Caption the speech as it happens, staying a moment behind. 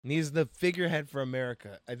And he's the figurehead for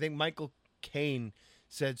America. I think Michael Caine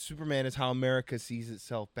said Superman is how America sees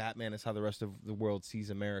itself. Batman is how the rest of the world sees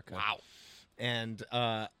America. Wow. And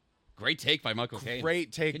great take by Michael Caine.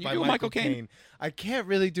 great take Can you by do a Michael Michael Caine? Caine. I can't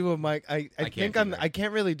really do a Mike. I can't think I'm. either. I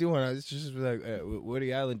can't really do one. It's just like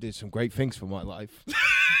Woody Allen did some great things for my life.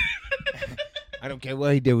 I don't care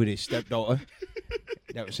what he did with his stepdaughter.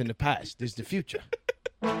 That was in the past. This is the future.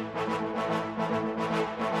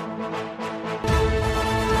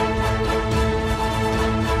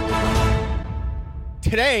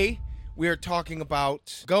 Today, we are talking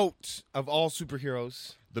about GOAT of all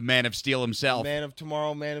superheroes. The Man of Steel himself. Man of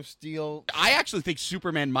Tomorrow, Man of Steel. I actually think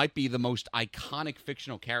Superman might be the most iconic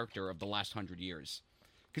fictional character of the last 100 years.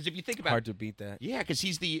 Because if you think about Hard to beat that. yeah, because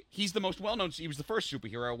he's the most well-known. He was the first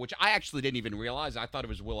superhero, which I actually didn't even realize. I thought it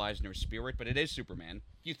was Will Eisner's Spirit, but it is Superman.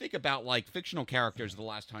 You think about like fictional characters of the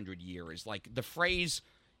last 100 years, like the phrase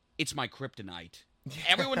 "It's my kryptonite."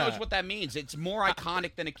 Everyone knows what that means. It's more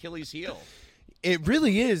iconic than Achilles' heel. It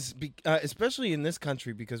really is, especially in this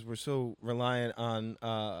country, because we're so reliant on.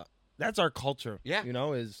 That's our culture. Yeah. You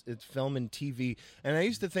know, it's film and TV. And I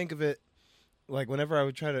used to think of it like whenever I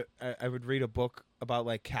would I would read a book about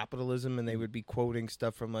like capitalism, and they would be quoting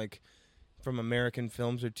stuff from American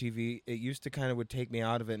films or TV. It used to kind of would take me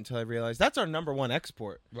out of it until I realized that's our number one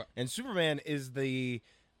export. Right. And Superman is the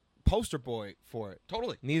poster boy for it.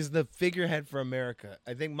 Totally. And he's the figurehead for America.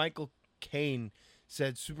 I think Michael Caine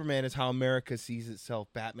said Superman is how America sees itself.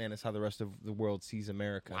 Batman is how the rest of the world sees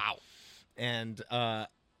America. Wow. And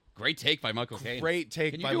Great take by Michael Caine. great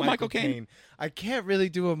take Can you by do a Michael Michael Caine? Caine. I can't really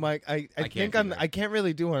do a Mike. I can't think I'm. either. I can't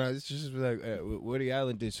really do one. It's just like Woody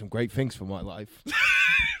Allen did some great things for my life.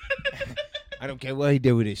 I don't care what he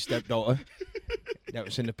did with his stepdaughter. That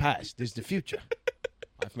was in the past. This is the future.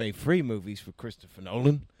 I've made 3 movies for Christopher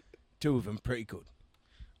Nolan. 2 of them pretty good.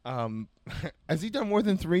 Has he done more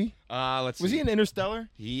than 3? Let's see. Was he in Interstellar?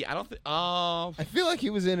 I don't think. I feel like he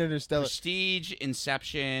was in Interstellar. Prestige,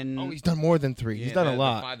 Inception. Oh, he's done more than 3. He's done a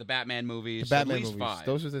lot. The Batman movies. The Batman at least movies. 5.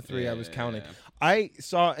 Those are the 3 I was Yeah. counting. I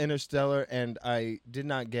saw Interstellar and I did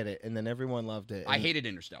not get it, and then everyone loved it. I And hated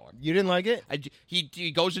Interstellar. You didn't like it?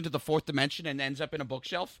 He goes into the 4th dimension and ends up in a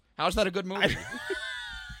bookshelf. How's that a good movie?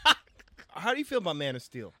 How do you feel about Man of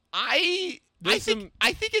Steel? I think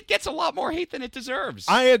it gets a lot more hate than it deserves.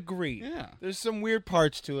 I agree. Yeah. There's some weird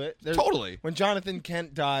parts to it. Totally. When Jonathan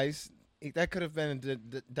Kent dies, that could have been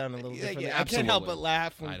done a little differently. yeah, I can't help absolutely. but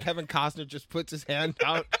laugh when I know. Kevin Costner just puts his hand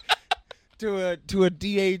out to a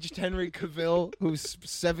de-aged Henry Cavill who's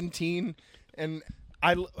 17, and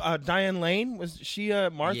Diane Lane, was she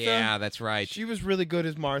Martha? Yeah, that's right. She was really good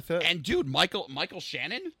as Martha. And dude, Michael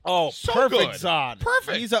Shannon. Oh, So perfect good. Zod.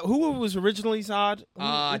 Perfect. He's who was originally Zod? Who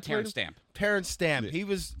played Terrence him? Stamp. Terrence Stamp. He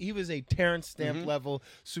was a Terrence Stamp level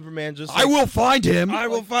Superman. Just I will find him. I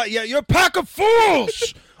will find. Yeah, you're a pack of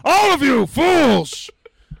fools. All of you fools.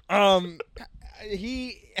 Him,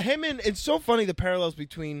 and it's so funny the parallels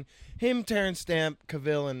between him, Terrence Stamp,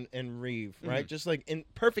 Cavill, and Reeve. Right, just like in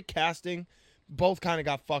perfect casting. Both kind of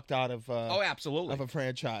got fucked out of Oh, absolutely. of a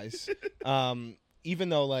franchise. Even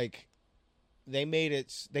though like they made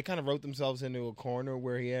it, they kind of wrote themselves into a corner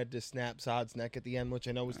where he had to snap Zod's neck at the end, which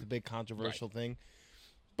I know was the big controversial thing.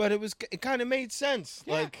 But it kind of made sense.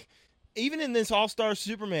 Yeah. Like even in this All-Star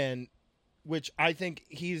Superman, which I think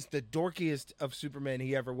he's the dorkiest of Superman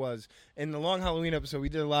he ever was. In the Long Halloween episode, we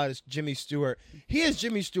did a lot of Jimmy Stewart. He is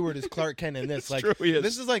Jimmy Stewart as Clark Kent in this. Like true, he is.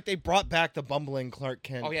 this is like they brought back the bumbling Clark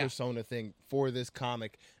Kent Oh, yeah. persona thing for this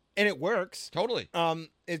comic, and it works. Totally.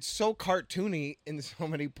 It's so cartoony in so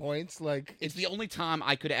many points. Like It's the only time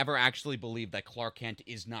I could ever actually believe that Clark Kent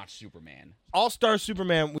is not Superman. All-Star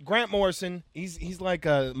Superman with Grant Morrison. He's like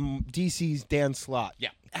a DC's Dan Slott. Yeah.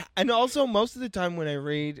 And also most of the time when I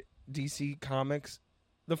read DC Comics,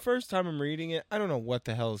 the first time I'm reading it, I don't know what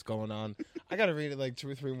the hell is going on. I got to read it like 2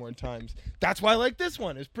 or 3 more times. That's why I like this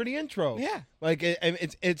one. It's pretty intro. Yeah. Like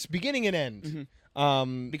it's beginning and end.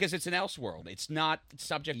 Because it's an Elseworld. It's not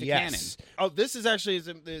subject to Yes. Oh, this is actually is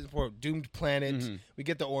important. Doomed Planet. We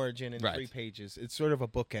get the origin in Right. 3 pages. It's sort of a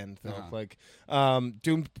bookend, though. Uh-huh. Like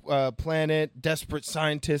Doomed Planet, Desperate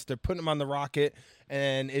Scientist. They're putting him on the rocket,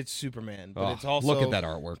 and it's Superman. But it's also look at that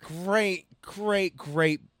artwork.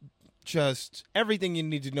 great. Just everything you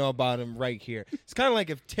need to know about him right here. It's kind of like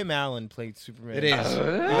if Tim Allen played Superman. It is.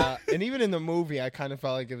 And even in the movie, I kind of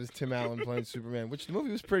felt like it was Tim Allen playing Superman, which the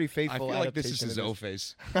movie was pretty I faithful. feel like this is his adaptation O of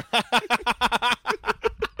face.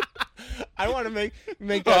 I want to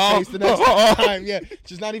make that face the next time. Yeah,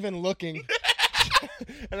 she's not even looking.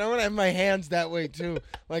 And I want to have my hands that way too.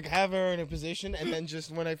 Like have her in a position, and then just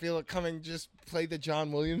when I feel it coming, just play the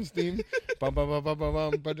John Williams theme. bum, bum, bum, bum, bum,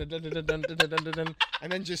 bum, ba-da-da-da-da-dun-dun-dun-dun-dun,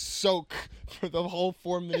 and then just soak for the whole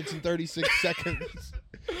 4 minutes and 36 seconds.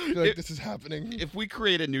 Feel like this is happening. If we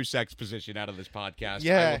create a new sex position out of this podcast, I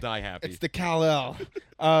Yeah, will die happy. It's the Kal-El.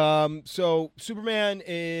 So Superman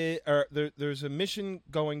there's a mission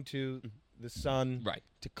going to the sun Right.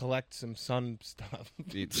 to collect some sun stuff.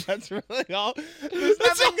 It's- That's really all. There's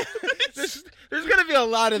nothing. There's gonna be a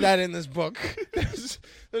lot of that in this book.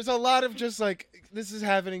 There's a lot of just like this is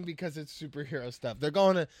happening because it's superhero stuff. They're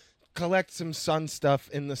going to collect some sun stuff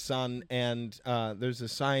in the sun, and there's a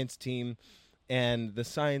science team, and the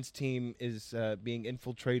science team is being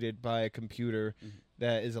infiltrated by a computer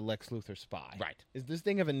that is a Lex Luthor spy. Right. Is this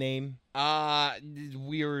thing have a name?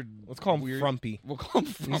 Weird. Let's call him weird. Frumpy. We'll call him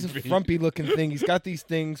He's a Frumpy. frumpy-looking thing. He's got these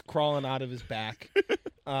things crawling out of his back.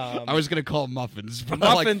 I was gonna call him Muffins. But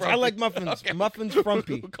Muffins. I like Frumpy. Muffins. Okay. Muffins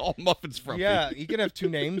Frumpy. We'll call him Muffins Frumpy. Yeah, he can have two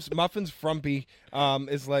names. Muffins Frumpy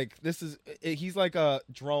is like he's like a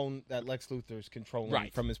drone that Lex Luthor is controlling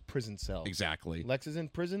Right. from his prison cell. Exactly. Lex is in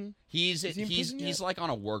prison. He's Is he in prison yet? he's like on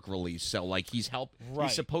a work release, so like he's Right.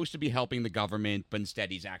 He's supposed to be helping the government, but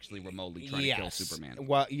instead he's actually remotely trying to kill Superman.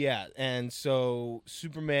 Well, yeah, and so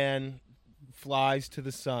Superman flies to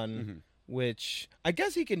the sun, Mm-hmm. which I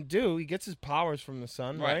guess he can do. He gets his powers from the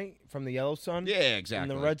sun, Right. right? From the yellow sun. Yeah, exactly.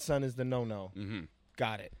 And the red sun is the no-no. Mm-hmm.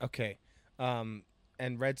 Got it. Okay. And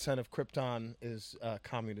red sun of Krypton is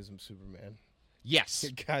communism Superman. Yes.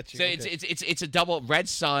 Got you. So okay. it's a double red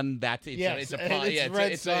sun. That it's Yes, it's a and pun. it's Yeah,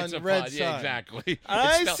 red it's sun, a red pun. Yeah, sun. exactly.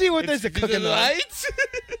 I It's see what it's there's a cooking on. lights.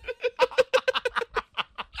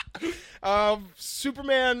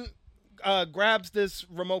 Superman grabs this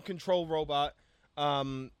remote control robot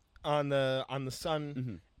on the sun,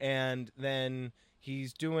 Mm-hmm. and then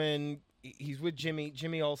he's with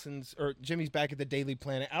Jimmy Olsen's, or Jimmy's back at the Daily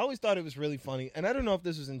Planet. I always thought it was really funny, and I don't know if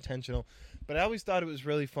this was intentional, but I always thought it was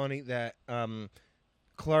really funny that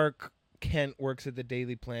Clark Kent works at the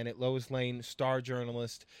Daily Planet, Lois Lane, star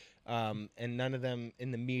journalist, and none of them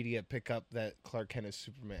in the media pick up that Clark Kent is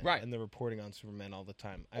Superman. Right. And they're reporting on Superman all the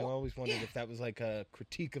time. I always wondered if that was like a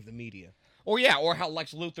critique of the media. Or how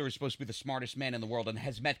Lex Luthor is supposed to be the smartest man in the world and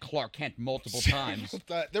has met Clark Kent multiple times.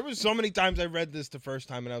 There was so many times I read this the first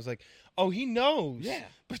time, and I was like, oh, he knows. Yeah.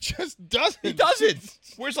 But just doesn't. He doesn't.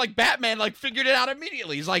 Whereas like Batman like figured it out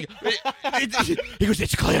immediately. He's like, he goes,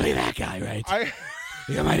 it's clearly that guy, right?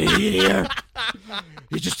 You got my idiot here.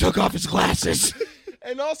 He just took off his glasses.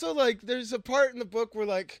 And also, like, there's a part in the book where,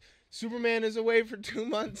 like, Superman is away for 2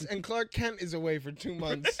 months and Clark Kent is away for 2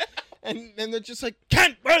 months. and they're just like,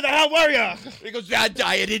 Kent, where the hell were you? He goes, I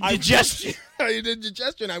died in indigestion. I did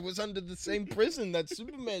indigestion. I was under the same prison that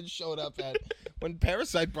Superman showed up at when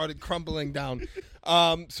Parasite brought it crumbling down.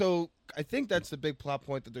 So I think that's the big plot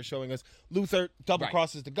point that they're showing us. Luthor double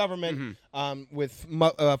crosses the government with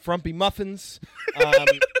frumpy muffins.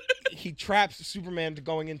 He traps Superman to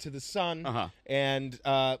going into the sun, and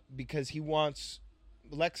because he wants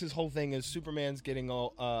Lex's whole thing is Superman's getting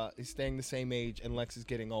old, he's staying the same age, and Lex is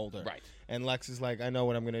getting older. Right. And Lex is like, I know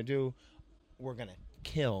what I'm gonna do. We're gonna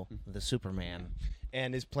kill the Superman.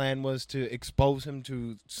 And his plan was to expose him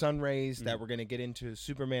to sun rays that were gonna get into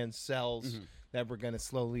Superman's cells that were gonna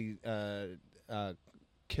slowly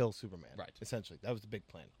kill Superman. Right. Essentially, that was the big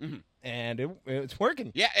plan, and it's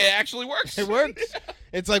working. Yeah, it actually works. It works.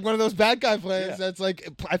 It's like one of those bad guy plans that's like,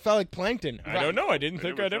 I felt like Plankton. I don't know. I didn't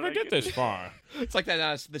think I'd ever get this far. It's like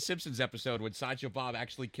that the Simpsons episode when Sideshow Bob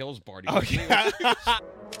actually kills Barney. Oh, yeah.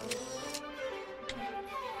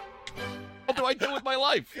 What do I do with my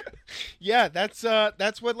life? Yeah, that's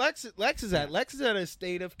what Lex is at. Lex is at a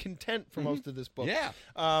state of content for most of this book. Yeah.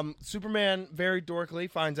 Superman very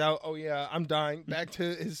dorkily finds out, oh yeah, I'm dying. Back to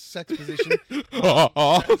his sex position.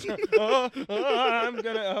 I'm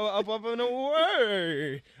gonna up and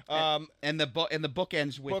away. And the book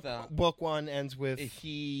ends with Book one ends with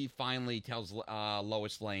he finally tells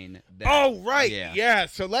Lois Lane that, oh right, yeah. yeah.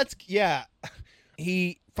 So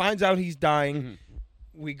he finds out he's dying.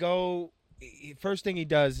 We go. First thing he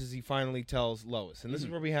does is he finally tells Lois, and this is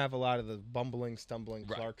where we have a lot of the bumbling, stumbling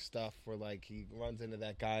Clark stuff, where like he runs into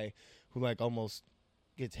that guy who like almost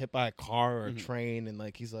gets hit by a car or a train, and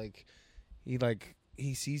like he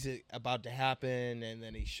sees it about to happen, and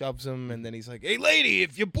then he shoves him, and then he's like, "Hey, lady,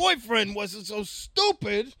 if your boyfriend wasn't so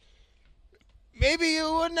stupid, maybe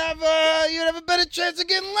you'd have a better chance of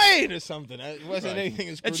getting laid or something." It wasn't anything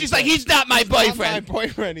as And crude she's as like, that. he's not my boyfriend. Not my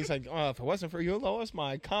boyfriend. He's like, oh, if it wasn't for you, Lois,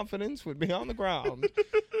 my confidence would be on the ground.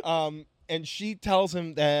 And she tells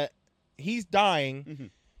him that he's dying.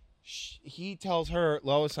 He tells her,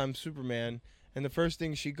 Lois, I'm Superman. And the first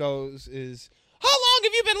thing she goes is, how long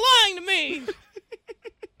have you been lying to me?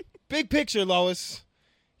 Big picture, Lois.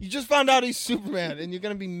 You just found out he's Superman, and you're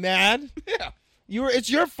gonna be mad. Yeah. It's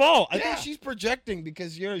your fault. I Yeah. think she's projecting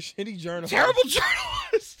because you're a shitty journalist. Terrible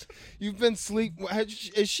journalist. You've been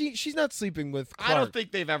Is she? She's not sleeping with Clark. I don't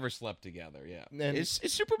think they've ever slept together. Yeah. And- Is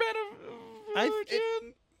Superman a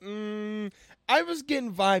virgin? I was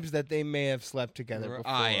getting vibes that they may have slept together before.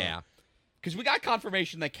 Ah, yeah. Because we got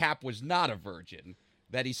confirmation that Cap was not a virgin.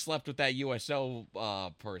 That he slept with that USO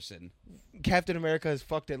person. Captain America has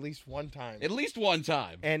fucked at least one time. At least one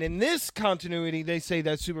time. And in this continuity, they say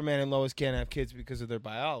that Superman and Lois can't have kids because of their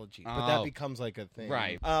biology. But that Oh. becomes like a thing.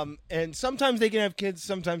 Right. And sometimes they can have kids,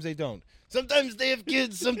 sometimes they don't. Sometimes they have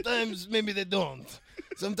kids, sometimes maybe they don't.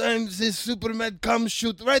 Sometimes his Superman comes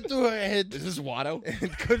shoot right through her head. Is this Watto?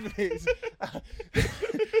 It could be.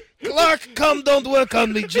 Clark, come, don't work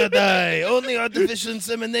on me, Jedi. Only artificial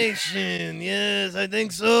insemination. Yes, I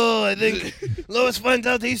think so. I think Lois finds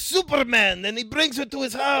out he's Superman, and he brings her to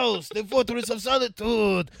his house, the Fortress of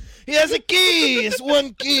Solitude. He has a key. It's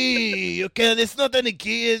one key. You can. It's not any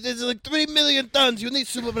key. It's like 3 million tons. You need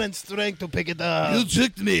Superman strength to pick it up. You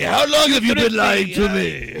tricked me. How long have you been lying to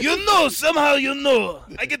me? You know. Somehow you know.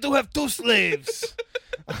 I get to have 2 slaves.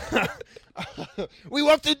 We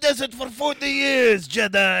walked the desert for 40 years,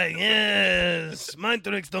 Jedi. Yes. Mind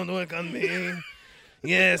tricks don't work on me.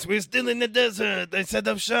 Yes, we're still in the desert. I set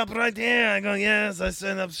up shop right here. I go, yes, I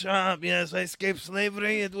set up shop. Yes, I escaped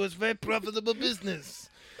slavery. It was very profitable business.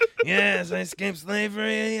 Yes, I escaped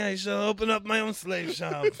slavery. I shall open up my own slave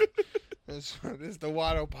shop. This is the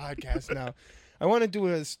Watto podcast now. I want to do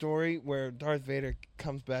a story where Darth Vader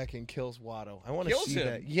comes back and kills Watto. I want to Kills see him?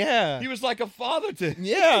 that. Yeah. He was like a father to him.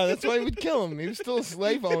 Yeah, that's why he would kill him. He was still a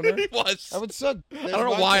slave owner. He was. I would suck. I don't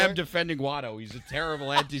know why I'm defending Watto. He's a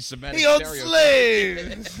terrible anti-Semitic He owns stereotype.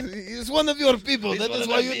 slaves. He's one of your people. That one is of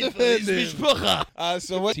why the you people. defend He's him. mishpucha.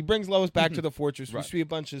 So what? He brings Lois back to the fortress. We Right. see a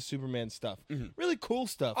bunch of Superman stuff. Really cool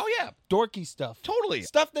stuff. Oh, yeah. Dorky stuff. Totally.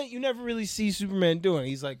 Stuff that you never really see Superman doing.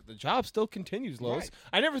 He's like, the job still continues, Lois. Right.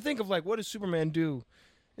 I never think of like, what does Superman do?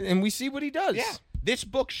 And we see what he does. Yeah. This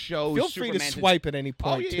book shows Feel free to Superman swipe at any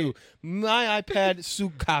point, yeah, too. My iPad,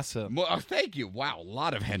 Sukasa. Thank you. Wow, a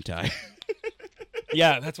lot of hentai.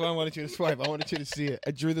 Yeah, that's why I wanted you to swipe. I wanted you to see it.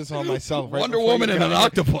 I drew this on myself. Right Wonder before Woman you and got an here.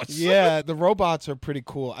 octopus. Yeah, the robots are pretty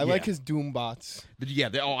cool. I like Yeah. his Doom bots. Yeah.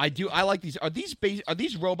 I do. I like these. Are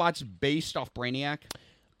these robots based off Brainiac?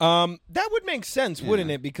 That would make sense, wouldn't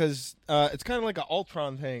Yeah. it? Because it's kind of like an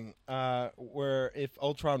Ultron thing, where if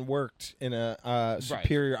Ultron worked in a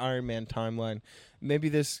superior Iron Man timeline, maybe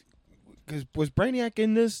this. Because was Brainiac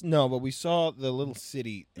in this? No, but we saw the little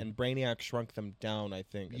city, and Brainiac shrunk them down. I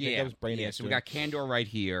think that was Brainiac. Yeah. So we doing got Kandor right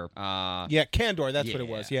here. Yeah, Kandor. That's what it Yeah.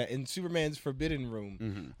 was. Yeah, in Superman's Forbidden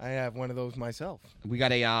Room, I have one of those myself. We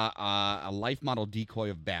got a life model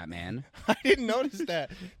decoy of Batman. I didn't notice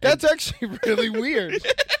that. That's actually really weird.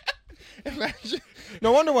 Imagine.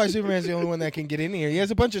 No wonder why Superman's the only one that can get in here. He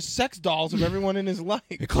has a bunch of sex dolls of everyone in his life.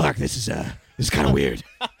 Hey, Clark, this is kind of weird.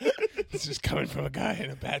 This is coming from a guy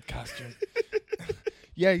in a bad costume.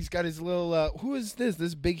 Yeah, he's got his little. Who is this?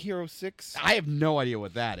 This Big Hero 6. I have no idea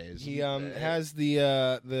what that is. He has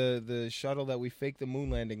the shuttle that we faked the moon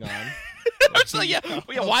landing on. Actually, yeah.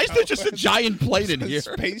 Why is there just a giant plane in The here?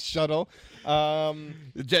 space shuttle.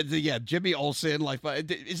 Yeah, Jimmy Olsen. Like,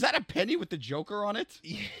 is that a penny with the Joker on it?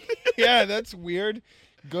 Yeah, that's weird.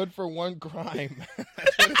 Good for one crime.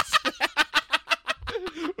 That's what it says.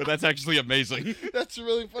 But that's actually amazing. That's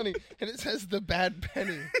really funny. And it says the bad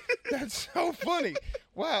penny. That's so funny.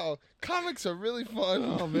 Wow. Comics are really fun.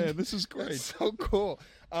 Oh man, this is That's great. so cool.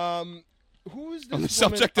 Who is this On the woman?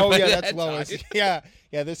 subject of Oh, yeah, hentai. that's Lois. Yeah.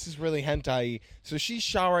 Yeah, this is really hentai. So she's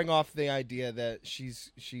showering off the idea that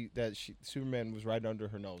Superman was right under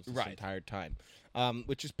her nose this Right. entire time.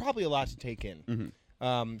 Which is probably a lot to take in.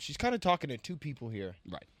 She's kind of talking to two people here.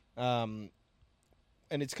 Right.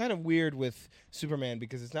 And it's kind of weird with Superman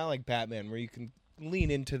because it's not like Batman where you can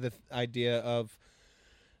lean into the idea of,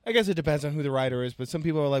 I guess it depends on who the writer is, but some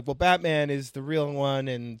people are like, well, Batman is the real one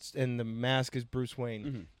and the mask is Bruce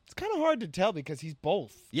Wayne. It's kind of hard to tell because he's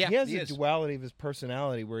both. Yeah, he has he a is. duality of his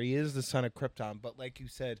personality where he is the son of Krypton, but like you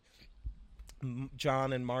said,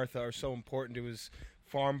 John and Martha are so important to his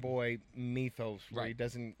farm boy mythos where he Right.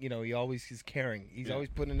 doesn't, he's caring. He's always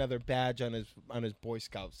putting another badge on his Boy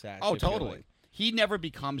Scout sash. Oh, if you totally. like. he never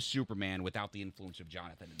becomes Superman without the influence of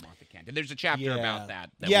Jonathan and Martha Kent. And there's a chapter about that.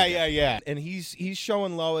 Yeah. And he's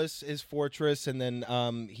showing Lois his fortress, and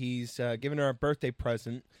then he's giving her a birthday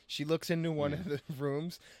present. She looks into one of the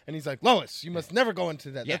rooms, and he's like, "Lois, you must never go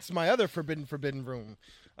into that. Yeah. That's my other forbidden room.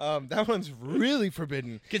 That one's really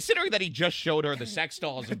forbidden." Considering that he just showed her the sex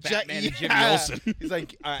dolls of Batman and Jimmy Yeah. Olsen. He's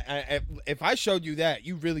like, if I showed you that,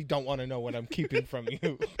 you really don't want to know what I'm keeping from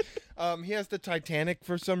you. He has the Titanic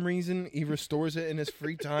for some reason. He restores it in his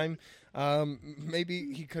free time.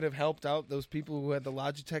 Maybe he could have helped out those people who had the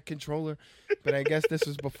Logitech controller, but I guess this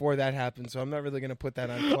was before that happened, so I'm not really going to put that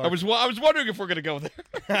on Clark. I was wondering if we're going to go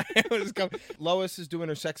there. Lois is doing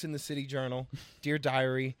her Sex in the City journal, Dear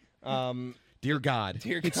Diary. Dear God.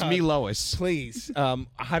 It's God. me, Lois. Please.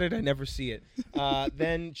 How did I never see it?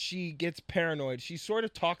 Then she gets paranoid. She sort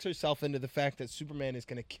of talks herself into the fact that Superman is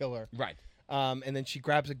going to kill her. Right. And then she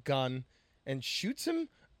grabs a gun and shoots him.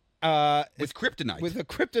 With kryptonite. With a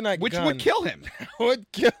kryptonite which gun. would kill him.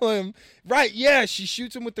 Would kill him. Right, yeah. She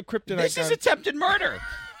shoots him with the kryptonite This gun. is attempted murder.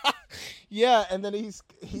 Yeah, and then he's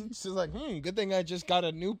just like, good thing I just got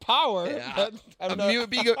a new power. But I don't know.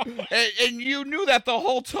 And you knew that the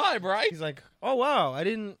whole time, right? He's like, oh, wow,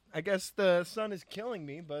 I guess the sun is killing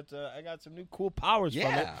me, but I got some new cool powers from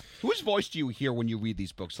it. Whose voice do you hear when you read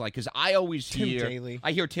these books? Like, because I always hear Daly.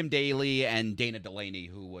 I hear Tim Daly and Dana Delaney,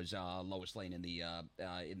 who was Lois Lane in the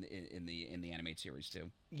animated series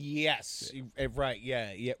too. Yes, right,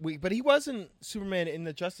 yeah. But he wasn't Superman in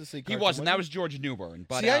the Justice League. He cartoon, wasn't. was That was George Newbern.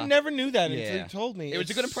 But See, I never knew that until yeah. you told me. It was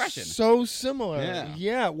a good impression. So similar.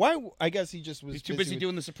 Yeah. Why? I guess he just was. He's too busy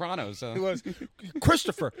doing The Sopranos. He was.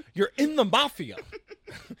 Christopher, you're in the mafia.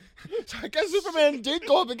 So I guess Superman did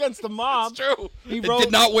go up against the mob. It's true. He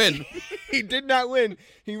did not win. He did not win.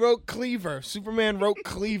 He wrote Cleaver. Superman wrote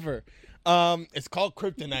Cleaver. It's called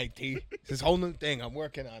Kryptonite, T. It's this whole new thing. I'm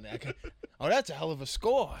working on it. Oh, that's a hell of a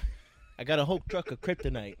score. I got a whole truck of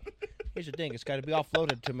Kryptonite. Here's the thing. It's got to be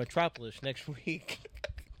offloaded to Metropolis next week.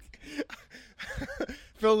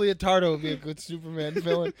 Phil Leotardo would be a good Superman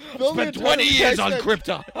villain. Spent 20 years on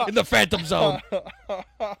Krypton in the Phantom Zone.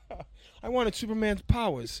 I wanted Superman's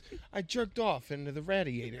powers. I jerked off into the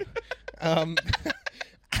radiator.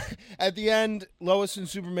 At the end, Lois and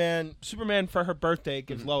Superman for her birthday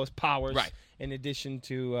gives Lois powers. Right. In addition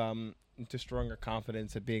to destroying her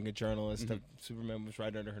confidence at being a journalist, that Superman was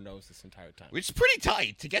right under her nose this entire time. Which is pretty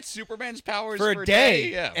tight to get Superman's powers For a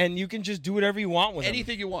day. Yeah. And you can just do whatever you want with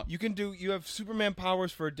Anything them. you want. You have Superman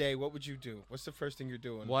powers for a day. What would you do? What's the first thing you're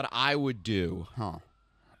doing? What I would do,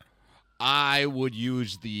 I would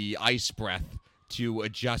use the ice breath to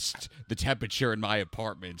adjust the temperature in my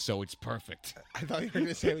apartment so it's perfect. I thought you were going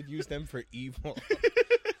to say I would use them for evil.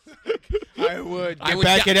 I would. I Get would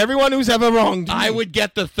back get- at everyone who's ever wronged me. I would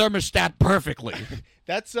get the thermostat perfectly.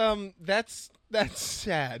 That's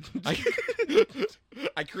sad.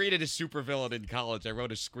 I created a supervillain in college. I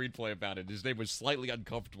wrote a screenplay about it. His name was Slightly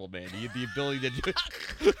Uncomfortable Man. He had the ability to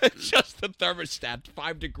adjust the thermostat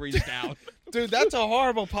 5 degrees down. Dude, that's a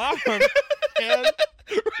horrible power, man.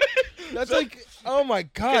 That's like, oh my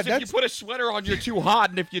God. Because if you put a sweater on, you're too hot,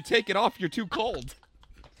 and if you take it off, you're too cold.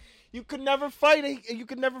 You could never fight. You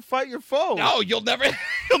could never fight your foe. No, you'll never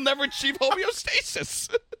achieve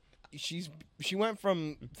homeostasis. She went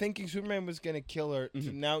from thinking Superman was going to kill her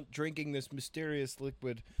to now drinking this mysterious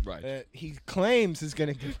liquid Right. that he claims is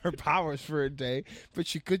going to give her powers for a day, but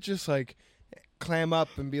she could just like clam up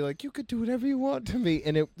and be like, you could do whatever you want to me,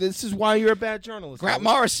 and this is why you're a bad journalist. Grant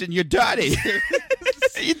Morrison, you're dirty.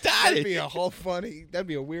 You That'd died. be that'd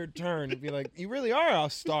be a weird turn. It'd be like, you really are a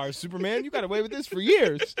star, Superman. You got away with this for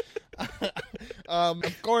years.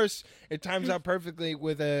 Of course, it times out perfectly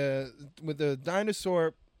with a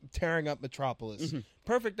dinosaur tearing up Metropolis.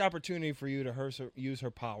 Perfect opportunity for you to use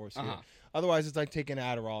her powers here. Otherwise, it's like taking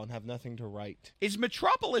Adderall and have nothing to write. Is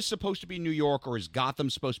Metropolis supposed to be New York, or is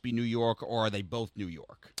Gotham supposed to be New York, or are they both New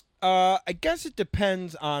York? I guess it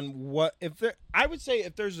depends on I would say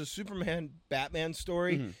if there's a Superman Batman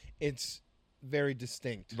story, it's very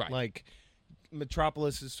distinct. Right. Like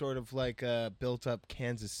Metropolis is sort of like a built up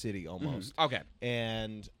Kansas City almost. Okay.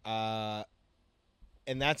 And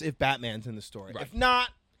that's if Batman's in the story. Right. If not,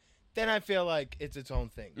 then I feel like it's its own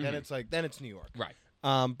thing. Then it's New York. Right.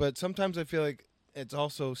 But sometimes I feel like it's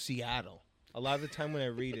also Seattle. A lot of the time when I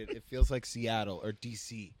read it, it feels like Seattle or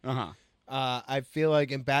DC. I feel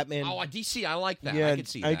like in Batman. Oh, DC, I like that. Yeah, I could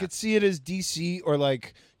see that. I could see it as DC or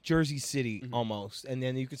like Jersey City almost, and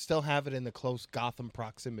then you could still have it in the close Gotham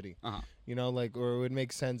proximity. You know, like, or it would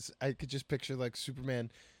make sense. I could just picture like Superman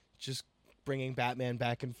just bringing Batman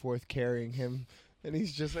back and forth, carrying him, and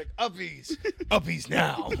he's just like, uppies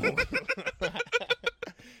now.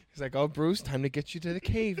 He's like, "Oh, Bruce, time to get you to the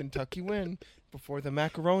cave and tuck you in before the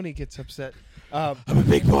macaroni gets upset." I'm a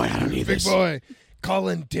big boy. I don't need big this. boy. Call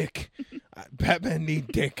in Dick. Batman need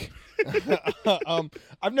Dick.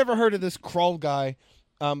 I've never heard of this Krull guy,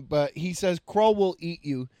 but he says Krull will eat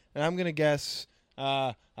you, and I'm gonna guess.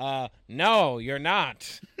 No, you're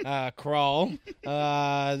not, Krull.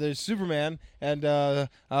 There's Superman and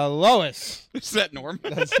Lois. Is that Norm?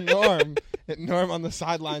 That's Norm. Norm on the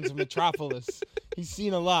sidelines of Metropolis. He's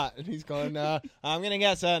seen a lot, and he's going, I'm going to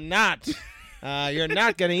guess not. You're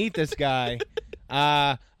not going to eat this guy.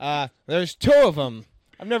 There's two of them.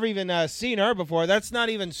 I've never even seen her before. That's not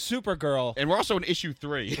even Supergirl. And we're also in issue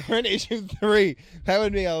 3. We're in issue 3. That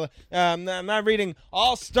would be I'm not reading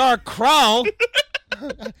All-Star Krull.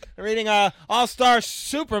 I'm reading All-Star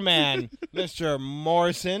Superman, Mr.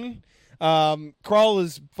 Morrison. Krull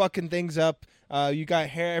is fucking things up. You got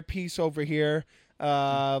Hairpiece over here,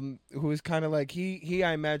 who is kind of like he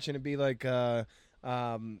I imagine to be like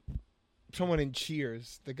someone in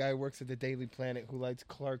Cheers. The guy who works at the Daily Planet who lights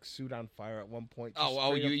Clark's suit on fire at one point.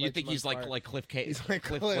 You think he's like Cliff He's like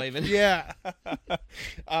Cliff Cliff. Clavin? Yeah.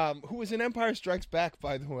 Who was in Empire Strikes Back,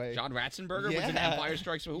 by the way. John Ratzenberger was in Yeah. Empire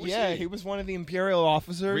Strikes Back. Who was Yeah, he? he was one of the Imperial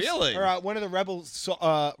officers. Really? Or one of the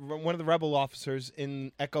rebel officers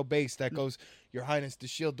in Echo Base that goes, "Your Highness, the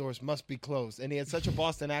shield doors must be closed." And he had such a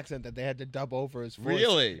Boston accent that they had to dub over his voice.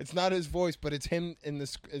 Really? It's not his voice, but it's him in the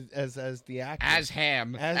as the actor. As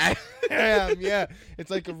Ham. As Ham, yeah. It's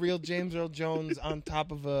like a real James Earl Jones on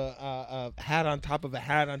top of a hat on top of a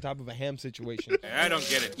hat on top of a ham situation. I don't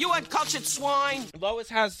get it. You uncultured swine! Lois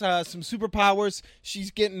has some superpowers.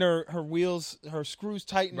 She's getting her wheels, her screws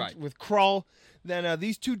tightened Right. with Krull. Then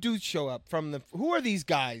these two dudes show up from the. Who are these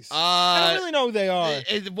guys? I don't really know who they are.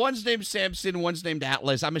 One's named Samson, one's named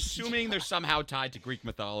Atlas. I'm assuming they're somehow tied to Greek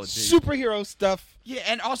mythology. Superhero stuff. Yeah,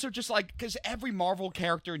 and also just like because every Marvel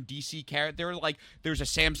character and DC character, they're like there's a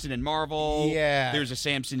Samson in Marvel. Yeah. There's a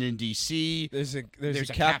Samson in DC. There's a There's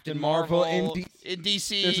a Captain Marvel in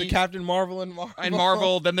DC. There's a Captain Marvel in Marvel. And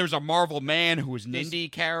Marvel. Then there's a Marvel man who was an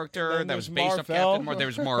indie character then that was there's based off Marvel. Captain Marvel.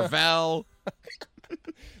 There's Marvel.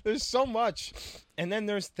 There's so much. And then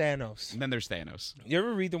there's Thanos. And then there's Thanos. You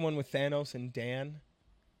ever read the one with Thanos and Dan?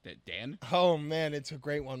 Dan? Oh man, it's a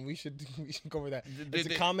great one. We should go over that. It's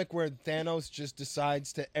a comic where Thanos just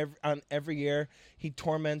decides to every year he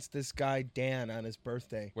torments this guy Dan on his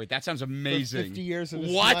birthday. Wait, that sounds amazing. For 50 years of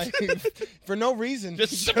his What? life. For no reason.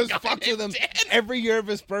 Just he some just guy fucks with him named Dan? every year of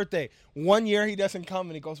his birthday. One year he doesn't come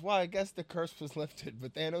and he goes, "Well, I guess the curse was lifted."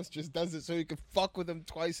 But Thanos just does it so he could fuck with him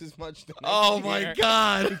twice as much. The next Oh my year.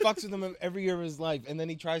 god. He fucks with him every year of his life, and then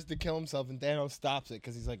he tries to kill himself, and Thanos stops it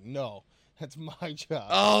because he's like, "No, that's my job."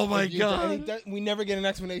 Oh my And god. we never get an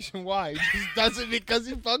explanation why. He just does it because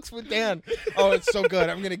he fucks with Dan. Oh, it's so good.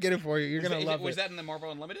 I'm gonna get it for you. You're gonna love Was it. that in the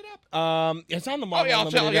Marvel Unlimited app? It's on the Marvel yeah, I'll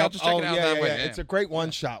Unlimited I'll app. just check it out yeah, that way, yeah. It's a great one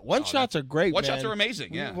shot. One shots are great. One shots man. are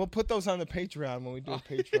amazing. Yeah. We'll put those on the Patreon when we do a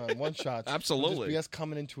Patreon. One shots. Absolutely. It'll just be us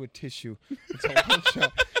coming into a tissue. It's a one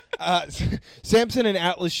shot. Samson and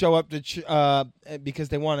Atlas show up to because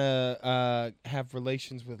they want to have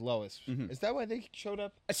relations with Lois. Mm-hmm. Is that why they showed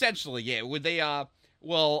up? Essentially, yeah. Would they?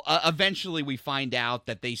 Eventually we find out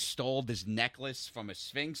that they stole this necklace from a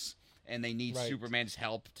Sphinx, and they need Right. Superman's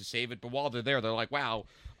help to save it. But while they're there, they're like, "Wow,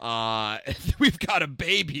 we've got a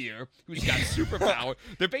babe here who's got superpower."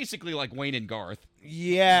 They're basically like Wayne and Garth.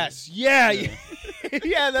 Yes. Yeah.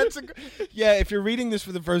 Yeah. That's yeah. If you're reading this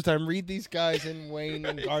for the first time, read these guys in Wayne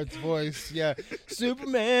and Garth's voice. Yeah.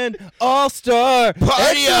 Superman All-Star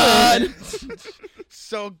Party on!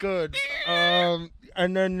 So good. And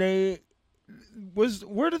then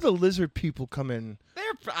where do the lizard people come in?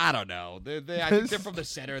 I don't know. I think they're from the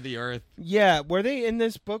center of the earth. Yeah, were they in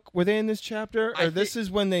this book? Were they in this chapter? Or this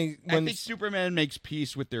is when I think Superman makes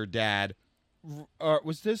peace with their dad.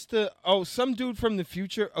 was this some dude from the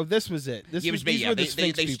future? Oh, this was it. These were the They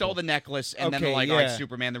Sphinx stole people. the necklace, and then Okay, they're like, "All right, yeah.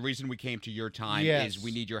 Superman, the reason we came to your time Yes. is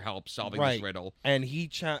we need your help solving Right. this riddle." And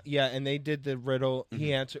and they did the riddle.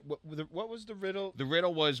 He answered. What was the riddle? The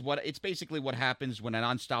riddle was it's basically what happens when an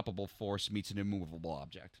unstoppable force meets an immovable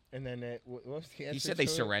object. And then what was the answer? He said they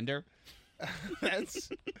to it? surrender.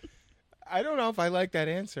 That's. I don't know if I like that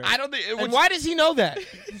answer. I don't think it was. And why does he know that?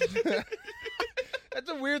 That's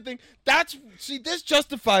a weird thing. This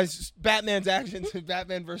justifies Batman's actions in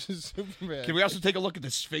Batman versus Superman. Can we also take a look at the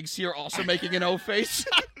Sphinx here, also making an O face?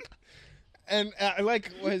 And I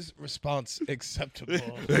like his response,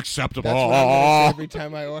 acceptable. Acceptable. That's what I'm gonna say every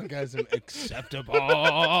time I orgasm. Acceptable.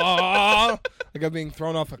 Like I'm being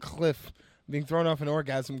thrown off a cliff. Being thrown off an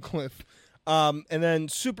orgasm cliff. And then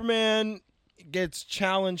Superman gets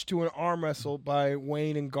challenged to an arm wrestle by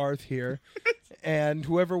Wayne and Garth here. and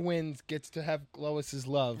whoever wins gets to have Lois's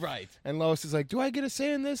love. Right. And Lois is like, "Do I get a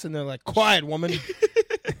say in this?" And they're like, "Quiet, woman."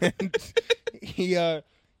 And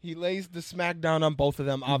he lays the smack down on both of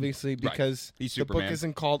them, obviously, because He's the book Superman.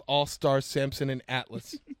 isn't called All Star Samson and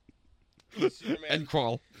Atlas. Superman. And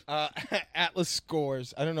crawl. Atlas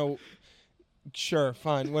scores. I don't know. Sure,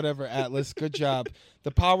 fine, whatever, Atlas. Good job.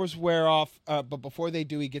 The powers wear off, but before they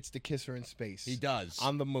do, he gets to kiss her in space. He does.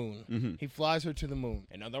 On the moon. Mhm. He flies her to the moon.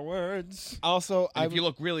 In other words. Also, And if you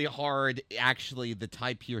look really hard, actually, the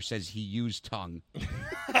type here says he used tongue.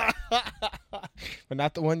 but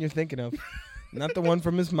not the one you're thinking of. Not the one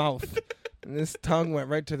from his mouth. And this tongue went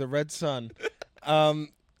right to the red sun.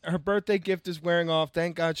 Her birthday gift is wearing off.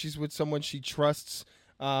 Thank God she's with someone she trusts.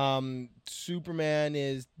 Superman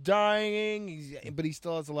is dying, but he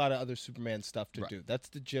still has a lot of other Superman stuff to do. That's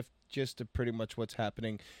the gist of pretty much what's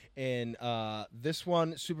happening in this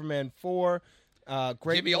one, Superman 4.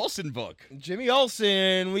 Great Jimmy Olsen book. Jimmy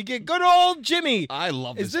Olsen. We get good old Jimmy. I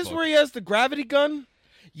love this Is this book. where he has the gravity gun?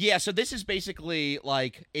 Yeah, so this is basically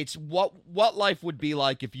like it's what life would be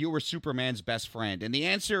like if you were Superman's best friend, and the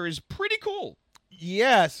answer is pretty cool.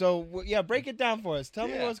 Yeah, so break it down for us. Tell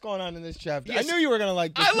me Yeah. what's going on in this chapter. Yes. I knew you were going to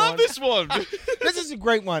like this I love one. this one. This is a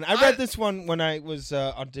great one. I read this one when I was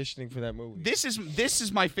auditioning for that movie. This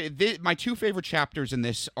is my my two favorite chapters in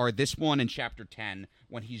this are this one and chapter 10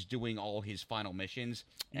 when he's doing all his final missions.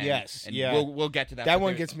 And, Yes, and yeah. we'll get to that. That but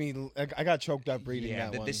one there- gets me. I got choked up reading yeah,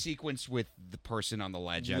 that one. the sequence with the person on the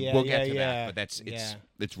ledge. Yeah, we'll get to yeah, that, but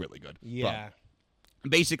it's really good. Yeah. But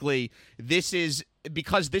basically, this is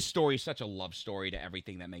because this story is such a love story to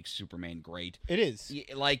everything that makes Superman great. It is.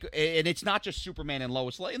 Like, and it's not just Superman and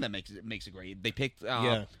Lois Lane that makes it great. They picked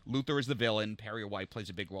Luthor as the villain. Perry White plays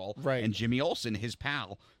a big role, Right. And Jimmy Olsen, his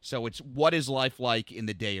pal. So it's what is life like in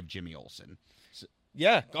the day of Jimmy Olsen.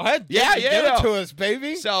 Yeah, go ahead. Yeah, give yeah, it to us,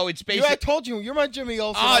 baby. So it's I basically. told you, you're my Jimmy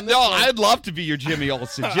Olsen. Oh on this no! one. I'd love to be your Jimmy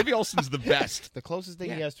Olsen. Jimmy Olsen's the best. The closest thing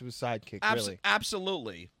he Yeah. has to his sidekick, really.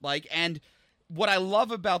 Absolutely. Like, and what I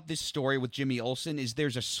love about this story with Jimmy Olsen is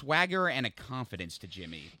there's a swagger and a confidence to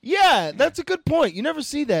Jimmy. Yeah, that's a good point. You never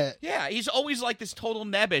see that. Yeah, he's always like this total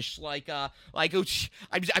nebbish, like oh,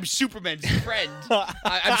 I'm Superman's friend.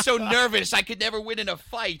 I'm so nervous I could never win in a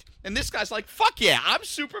fight. And this guy's like, fuck yeah, I'm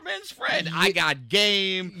Superman's friend. I got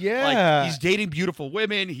game. Yeah. Like, he's dating beautiful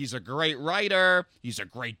women. He's a great writer. He's a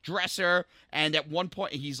great dresser. And at one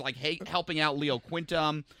point, he's like helping out Leo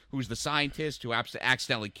Quintum, who's the scientist who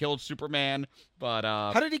accidentally killed Superman. But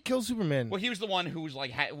How did he kill Superman? well, he was the one who was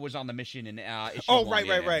like was on the mission in issue Oh, 1,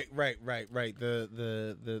 yeah. right.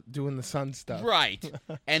 The doing the sun stuff. Right.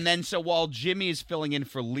 And then so while Jimmy is filling in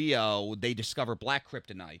for Leo, they discover black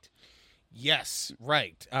kryptonite. Yes,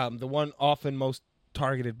 right. The one often most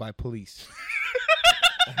targeted by police.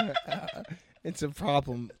 It's a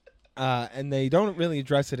problem. And they don't really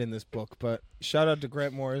address it in this book, but shout out to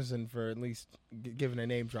Grant Morrison for at least giving a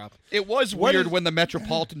name drop. It was What weird is- when the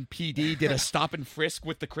Metropolitan PD did a stop and frisk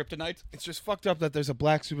with the kryptonite. It's just fucked up that there's a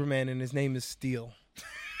black Superman and his name is Steel.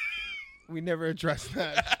 We never addressed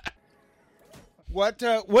that. What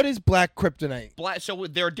is black kryptonite? So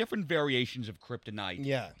there are different variations of kryptonite.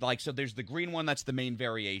 Yeah. Like, so there's the green one, that's the main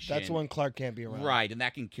variation. That's the one Clark can't be around. Right, and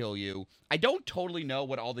that can kill you. I don't totally know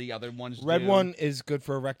what all the other ones Red do. one is good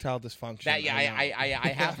for erectile dysfunction. That, yeah, I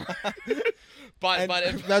have. but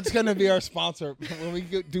if, that's gonna be our sponsor when we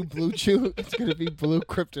do Blue Chew. It's gonna be Blue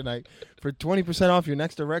Kryptonite for 20% off your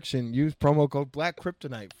next erection. Use promo code Black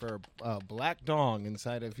Kryptonite for a black dong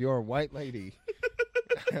inside of your white lady.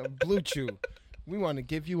 Blue Chew. We want to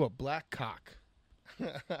give you a black cock.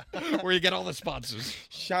 where you get all the sponsors.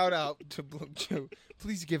 Shout out to Blue Chew.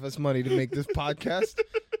 Please give us money to make this podcast.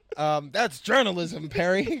 That's journalism,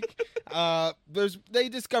 Perry. They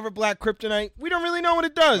discover black kryptonite. We don't really know what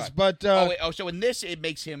it does, but So in this, it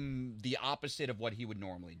makes him the opposite of what he would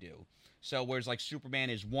normally do. So whereas like Superman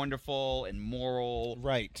is wonderful and moral,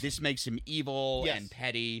 right. this makes him evil Yes. and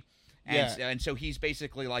petty. Yeah. And so he's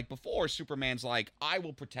basically like, before Superman's like, I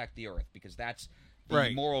will protect the Earth because that's the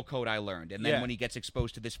Right. moral code I learned. And then Yeah. when he gets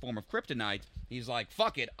exposed to this form of kryptonite, he's like,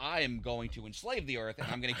 fuck it, I am going to enslave the Earth and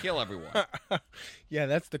I'm going to kill everyone. Yeah,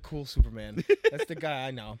 that's the cool Superman. That's the guy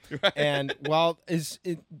I know. And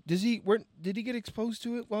did he get exposed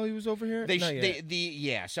to it while he was over here? Not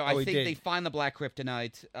yet. So Oh, I he think did. they find the black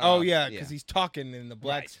kryptonite. Because he's talking in the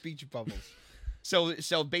black Right. speech bubbles.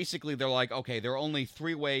 So basically, they're like, okay, there are only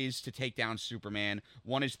 3 ways to take down Superman.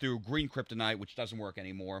 One is through green kryptonite, which doesn't work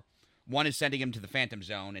anymore. One is sending him to the Phantom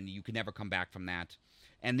Zone, and you can never come back from that.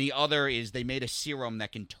 And the other is they made a serum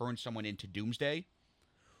that can turn someone into Doomsday.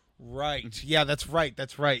 Right. Yeah, that's right.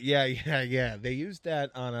 Yeah. They used that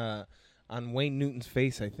on Wayne Newton's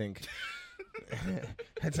face, I think.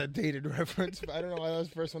 That's a dated reference, but I don't know why that was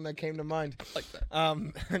the first one that came to mind. Like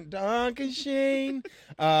that. Donkey Shane.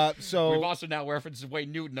 So We've also now referenced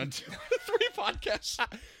Wayne Newton on 3 podcasts.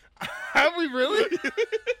 have we really?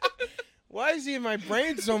 Why is he in my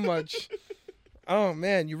brain so much? Oh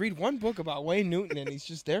man, you read one book about Wayne Newton and he's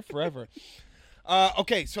just there forever.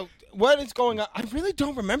 Okay, so what is going on? I really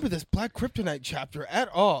don't remember this Black Kryptonite chapter at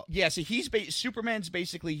all. Yeah, so Superman's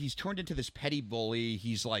basically, he's turned into this petty bully.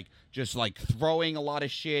 He's just throwing a lot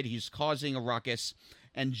of shit. He's causing a ruckus.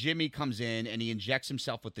 And Jimmy comes in and he injects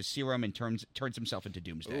himself with the serum and turns himself into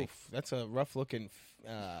Doomsday. Oof, that's a rough looking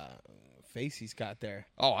face he's got there.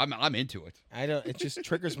 Oh, I'm into it. I don't. It just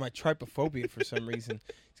triggers my trypophobia for some reason.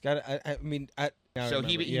 He's got. So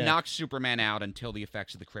he knocks Superman out until the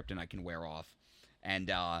effects of the kryptonite can wear off,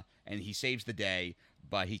 and he saves the day,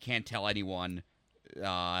 but he can't tell anyone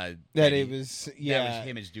that it was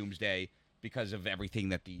him as Doomsday because of everything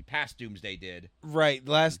that the past Doomsday did. Right,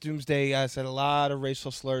 last Doomsday said a lot of racial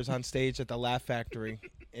slurs on stage at the Laugh Factory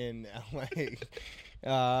in LA.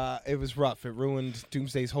 It was rough. It ruined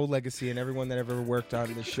Doomsday's whole legacy and everyone that ever worked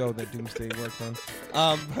on the show that Doomsday worked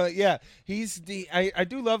on. But yeah, I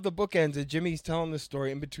do love the bookends of Jimmy's telling the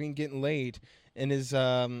story in between getting laid and his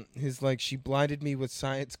like she blinded me with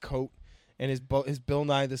science coat and his Bill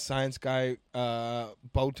Nye the Science Guy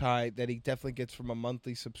bow tie that he definitely gets from a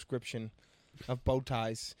monthly subscription of bow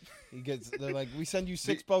ties. They're like, we send you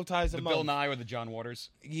 6 bow ties a month. The Bill Nye or the John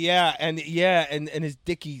Waters. Yeah, and his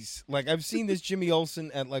Dickies. Like I've seen this Jimmy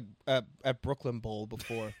Olsen at Brooklyn Bowl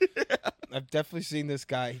before. I've definitely seen this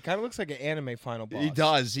guy. He kind of looks like an anime final boss. He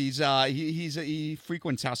does. He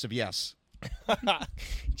frequents House of Yes.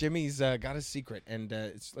 Jimmy's got a secret, and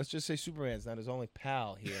let's just say Superman's not his only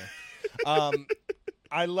pal here.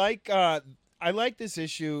 I like this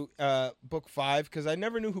issue, book 5, because I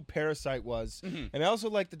never knew who Parasite was, and I also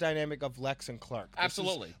like the dynamic of Lex and Clark.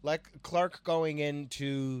 Absolutely, Clark going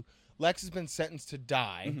into Lex has been sentenced to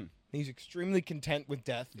die. Mm-hmm. He's extremely content with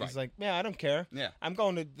death. Right. He's like, man, I don't care. Yeah, I'm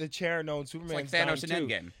going to the chair knowing Superman's like Thanos in dying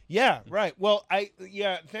too. Endgame. Yeah, right. Well,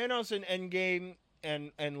 Thanos in Endgame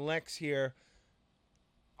and Lex here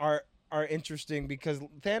are interesting because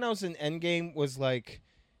Thanos in Endgame was like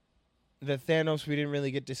the Thanos we didn't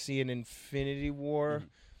really get to see in Infinity War.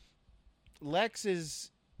 Lex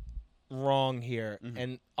is wrong here.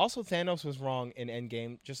 And also Thanos was wrong in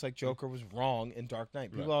Endgame, just like Joker was wrong in Dark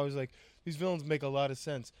Knight. People always like, these villains make a lot of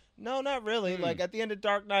sense. No, not really. Like, at the end of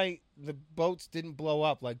Dark Knight, the boats didn't blow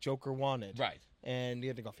up like Joker wanted. Right. And you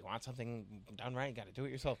had to go, if you want something done right, you got to do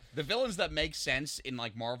it yourself. The villains that make sense in,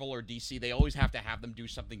 like, Marvel or DC, they always have to have them do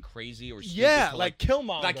something crazy or stupid. Yeah, like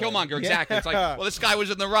Killmonger. Like Killmonger, exactly. It's like, well, this guy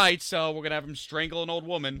was in the right, so we're going to have him strangle an old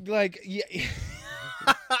woman. Like, yeah.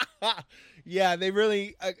 Yeah, they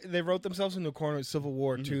really they wrote themselves into a corner with Civil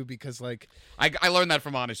War too, because like I learned that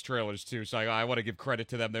from Honest Trailers too, so I want to give credit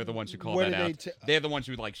to them. They're the ones who called that out. They're the ones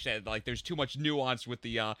who said there's too much nuance with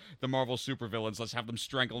the Marvel supervillains. Let's have them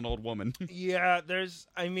strangle an old woman. Yeah, the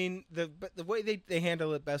way they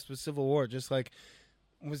handle it best was Civil War. Just like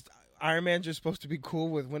was Iron Man just supposed to be cool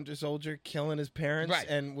with Winter Soldier killing his parents, right.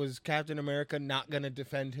 And was Captain America not going to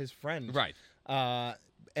defend his friend, right?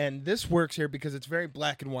 And this works here because it's very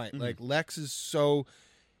black and white. Like Lex is so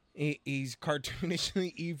he's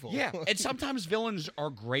cartoonishly evil. Yeah, and sometimes villains are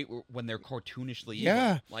great when they're cartoonishly evil.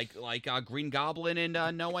 Yeah, like Green Goblin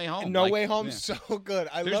and No Way Home. No Way Home's so good.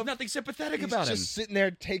 There's nothing sympathetic about him. He's just sitting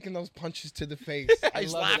there taking those punches to the face.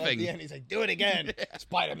 He's laughing. At the end. He's like, "Do it again,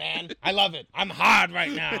 Spider-Man. I love it. I'm hard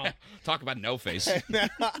right now." Talk about no face.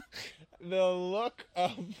 The look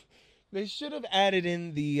of. They should have added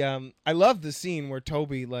in the. I love the scene where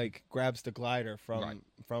Toby like grabs the glider from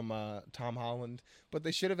Tom Holland, but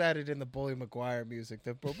they should have added in the Bully Maguire music.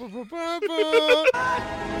 The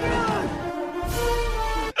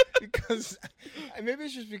because maybe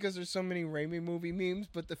it's just because there's so many Raimi movie memes,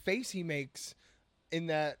 but the face he makes in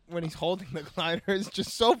that when he's holding the glider is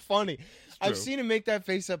just so funny. I've seen him make that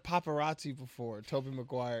face at Paparazzi before, Tobey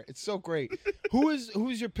Maguire. It's so great. Who's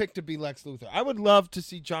your pick to be Lex Luthor? I would love to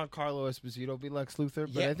see Giancarlo Esposito be Lex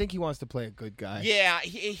Luthor, but I think he wants to play a good guy. Yeah,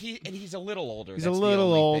 he's a little older. He's a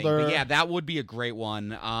little older. But yeah, that would be a great one.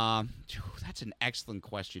 That's an excellent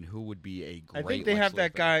question. Who would be a great I think they Lex have Luthor?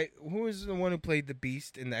 that guy. Who is the one who played the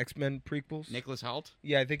Beast in the X-Men prequels? Nicholas Hoult?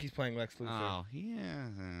 Yeah, I think he's playing Lex Luthor. Oh,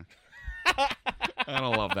 yeah. I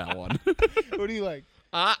don't love that one. Who do you like?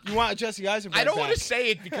 You want Jesse Eisenberg? I don't want to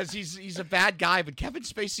say it because he's a bad guy, but Kevin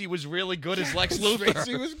Spacey was really good as Lex Luthor.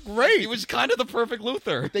 Spacey was great. He was kind of the perfect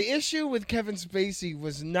Luthor. The issue with Kevin Spacey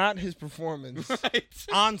was not his performance Right.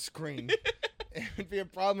 on screen. It would be a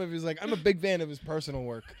problem if he was like, I'm a big fan of his personal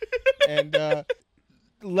work. And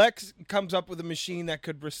Lex comes up with a machine that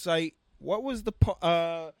could recite, what was the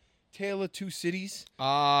Tale of Two Cities?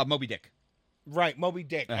 Moby Dick. Right, Moby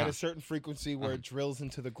Dick at Uh-huh. a certain frequency where it drills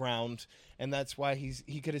into the ground, and that's why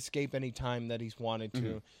he could escape any time that he's wanted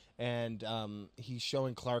to. And he's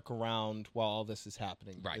showing Clark around while all this is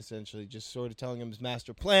happening. Right. Essentially, just sort of telling him his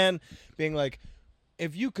master plan, being like,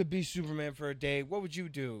 if you could be Superman for a day, what would you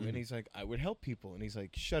do? And he's like, I would help people. And he's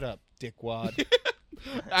like, shut up, dickwad.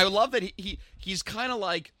 I love that he's kind of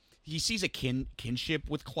like he sees a kinship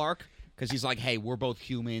with Clark because he's like, hey, we're both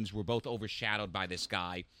humans, we're both overshadowed by this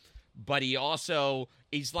guy, but he's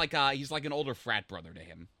like an older frat brother to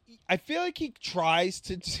him. I feel like he tries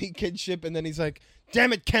to see kinship, and then he's like,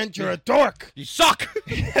 damn it, Kent, you're a dork. You suck.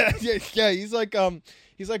 yeah, he's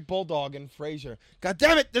like Bulldog and Frasier. God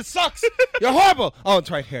damn it, this sucks. You're horrible. Oh, it's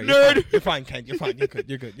right here. Nerd. You're fine, Kent. You're fine. You're good.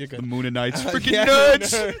 You're good. You're good. The Moonanites, freaking Yeah,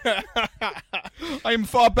 nerds. I am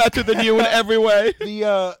far better than you in every way.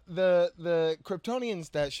 The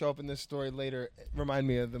Kryptonians that show up in this story later remind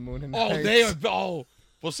me of the Moon and Oh, they are. Oh,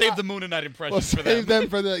 we'll save the Moonanite impressions We'll for them. save them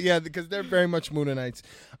for because they're very much Moonanites.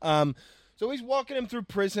 So he's walking him through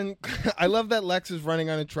prison. I love that Lex is running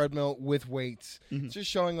on a treadmill with weights. It's just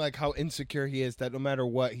showing like how insecure he is, that no matter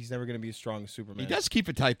what, he's never going to be as strong as Superman. He does keep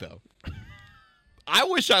it tight though. I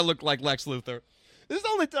wish I looked like Lex Luthor. This is the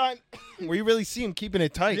only time where you really see him keeping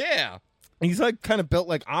it tight. Yeah, He's like kind of built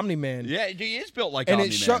like Omni-Man. yeah, he is built like And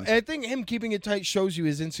Omni-Man. I think him keeping it tight shows you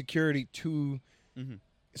his insecurity to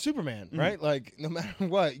Superman, right? Like, no matter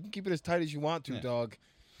what, you can keep it as tight as you want to, dog.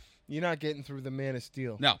 You're not getting through the Man of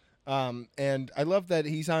Steel. No. And I love that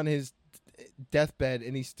he's on his deathbed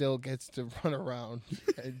and he still gets to run around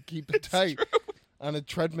and keep it tight on a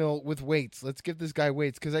treadmill with weights. Let's give this guy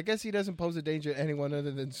weights, because I guess he doesn't pose a danger to anyone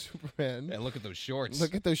other than Superman. Yeah, look at those shorts.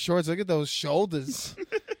 Look at those shorts. Look at those shoulders.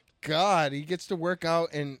 God, he gets to work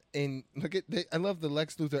out and look at. I love the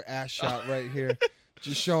Lex Luthor ass shot right here,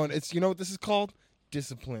 just showing. It's, you know what this is called?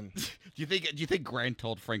 Discipline. Do you think Grant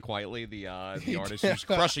told Frank Whiteley, the artist who's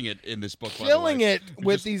crushing it in this book, Killing by the way, it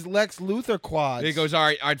with these Lex Luthor quads. He goes, all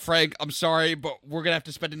right, Frank, I'm sorry, but we're gonna have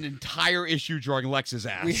to spend an entire issue drawing Lex's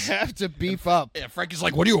ass. We have to beef up. Yeah, Frank is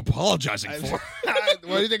like, what are you apologizing for?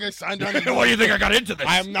 What do you think I signed on? What do you think I got into this?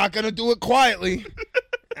 I'm not gonna do it quietly.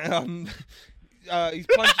 He's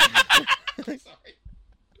punching.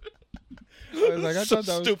 I was like, I So thought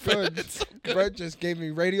that was stupid. good. It's so good. Brett just gave me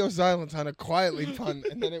radio silence on a quietly pun,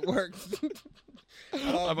 and then it worked.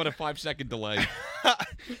 I'm on a 5-second delay.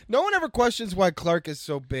 No one ever questions why Clark is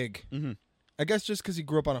so big. I guess just because he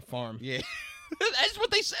grew up on a farm. Yeah, that's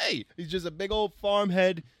what they say. He's just a big old farm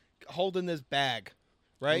head holding this bag,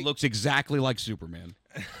 right? He looks exactly like Superman.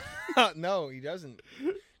 No, he doesn't.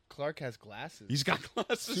 Clark has glasses. He's got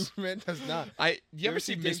glasses. Superman does not. You ever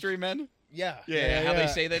see seen Mystery Men? Yeah. Yeah, how they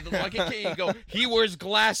say that. Like a kid, you go, he wears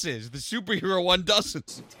glasses. The superhero one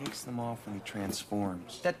doesn't. Takes them off when he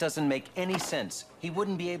transforms. That doesn't make any sense. He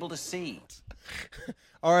wouldn't be able to see.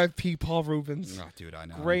 R.I.P. Paul Rubens. Oh, dude, I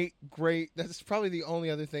know. Great. That's probably the only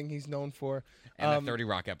other thing he's known for. And that 30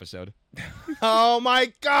 Rock episode. Oh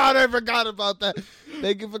my God, I forgot about that.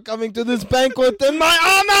 Thank you for coming to this banquet in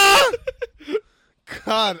my honor.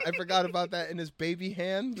 God, I forgot about that in his baby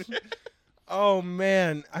hand. Oh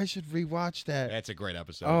man, I should rewatch that. That's a great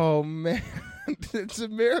episode. Oh man, it's a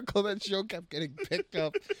miracle that show kept getting picked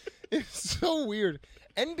up. It's so weird.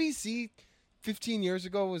 NBC 15 years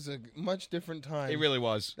ago was a much different time. It really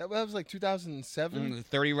was. That was like 2007.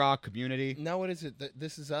 30 Rock, Community. Now what is it?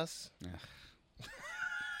 This Is Us?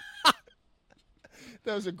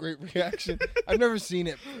 That was a great reaction. I've never seen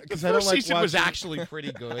it because I don't First like season watching. was actually pretty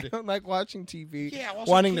I good. don't like watching TV. Yeah,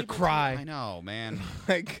 also wanting to cable cry. I know, man.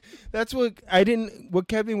 Like that's what I didn't. What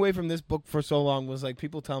kept me away from this book for so long was like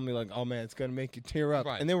people telling me like, "Oh man, it's gonna make you tear up,"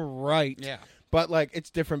 Right. and they were right. Yeah. But like it's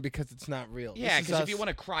different because it's not real. Yeah, This Is because if Us- you want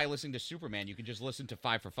to cry listening to Superman, you can just listen to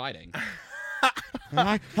Five for Fighting.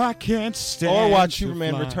 I can't stand or watch to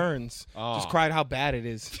Superman fly. Returns. Oh. Just cry at how bad it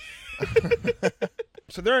is.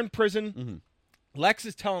 So they're in prison. Lex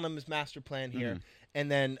is telling them his master plan here.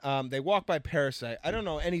 And then they walk by Parasite. I don't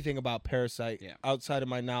know anything about Parasite outside of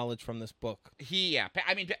my knowledge from this book.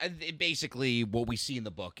 Basically, what we see in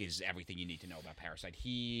the book is everything you need to know about Parasite.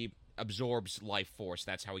 He absorbs life force.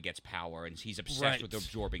 That's how he gets power, and he's obsessed Right. with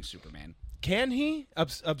absorbing Superman. Can he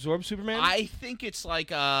absorb Superman? I think it's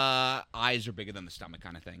like eyes are bigger than the stomach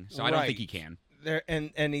kind of thing. So I don't think he can. There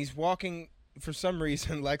and he's walking. For some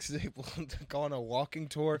reason, Lex is able to go on a walking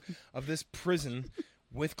tour of this prison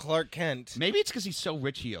with Clark Kent. Maybe it's because he's so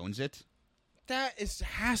rich he owns it. That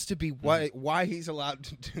has to be why he's allowed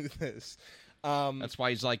to do this. That's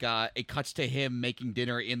why he's like, it cuts to him making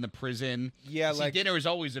dinner in the prison. Yeah, See, like dinner is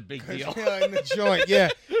always a big deal. in the joint. Yeah,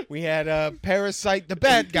 we had Parasite, the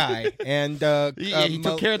bad guy, and He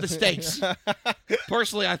took care of the steaks.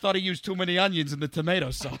 Personally, I thought he used too many onions in the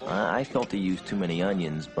tomato sauce. I felt he used too many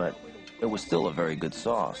onions, but it was still a very good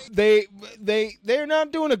sauce. They're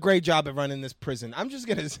not doing a great job at running this prison. I'm just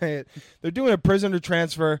gonna say it. They're doing a prisoner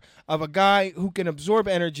transfer of a guy who can absorb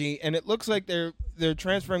energy, and it looks like they're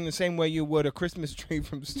transferring the same way you would a Christmas tree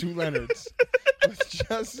from Stu Leonard's, with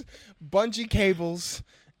just bungee cables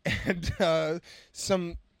and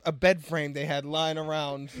a bed frame they had lying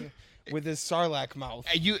around with his sarlacc mouth.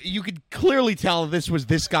 You could clearly tell this was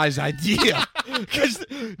this guy's idea because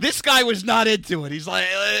this guy was not into it. He's like.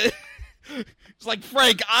 It's like,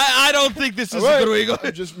 Frank, I don't think this is a good way to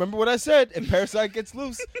go. Just remember what I said. If Parasite gets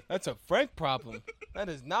loose, that's a Frank problem. That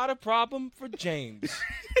is not a problem for James.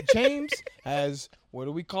 James has, what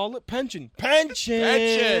do we call it? Pension.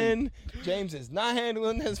 James is not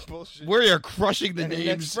handling this bullshit. We are crushing the And then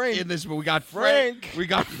names Frank. in this, but we got Frank. we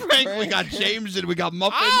got Frank, we got James, and we got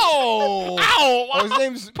Muffin. Ow! Ow! Oh, his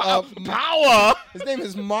name's Power! His name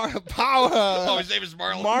is Power. Oh, his name is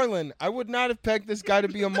Marlon. Marlon. I would not have pegged this guy to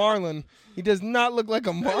be a Marlon. He does not look like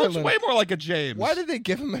a He looks Marlon. way more like a James. Why did they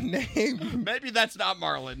give him a name? Maybe that's not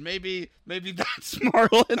Marlon. Maybe that's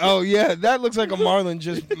Marlon. Oh, yeah, that looks like a Marlin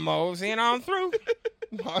just moseying on through.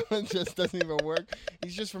 Marlin just doesn't even work.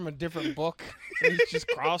 He's just from a different book. He's just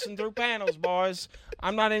crossing through panels, boys.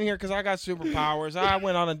 I'm not in here because I got superpowers. I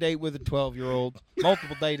went on a date with a 12-year-old.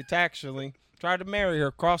 Multiple dates, actually. Tried to marry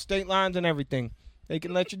her, cross state lines and everything. They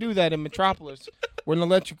can let you do that in Metropolis.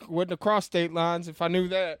 Wouldn't cross state lines if I knew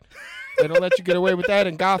that. They don't let you get away with that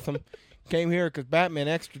in Gotham. Came here because Batman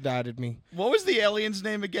extradited me. What was the alien's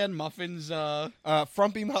name again? Muffins.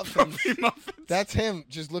 Frumpy Muffins. Muffins. That's him,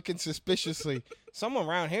 just looking suspiciously. Someone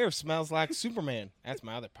around here smells like Superman. That's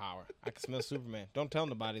my other power. I can smell Superman. Don't tell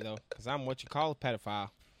nobody, though, because I'm what you call a pedophile.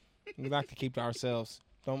 We like to keep to ourselves.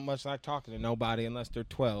 Don't much like talking to nobody unless they're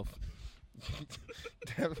 12.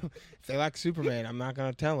 If they like Superman, I'm not going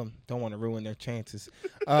to tell them. Don't want to ruin their chances.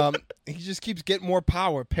 He just keeps getting more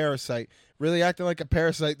power, Parasite. Really acting like a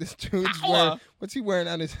parasite. This dude's wearing... What's he wearing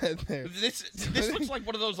on his head there? This looks like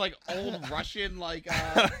one of those like old Russian like.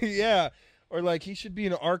 Yeah. Or like he should be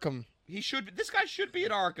in Arkham. This guy should be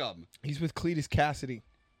in Arkham. He's with Cletus Cassidy.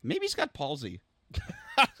 Maybe he's got palsy.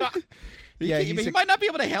 Yeah, he might not be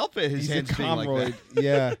able to help it. His He's a hands being like comroid. that.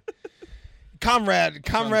 Yeah. Comrade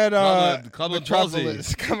Clubhead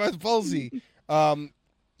Metropolis. Comrade Polsey.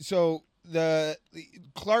 So the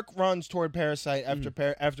Clark runs toward Parasite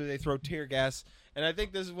after they throw tear gas. And I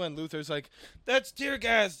think this is when Luthor's like, "That's tear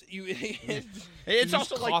gas, you idiot." It's He's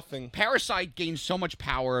also coughing. like Parasite gains so much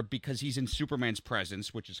power because he's in Superman's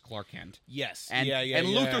presence, which is Clark Kent. Yes. And, and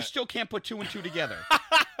Luthor still can't put two and two together.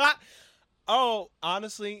 Oh,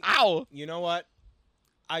 honestly, Ow! you know what?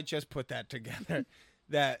 I just put that together.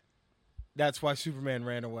 That's why Superman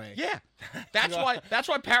ran away. Yeah, that's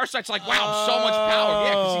why Parasite's like, wow, so much power. Yeah,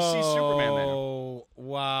 because he sees Superman there. Oh,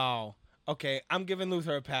 wow. Okay, I'm giving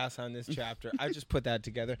Luthor a pass on this chapter. I just put that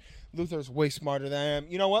together. Luthor's way smarter than I am.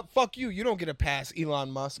 You know what? Fuck you. You don't get a pass,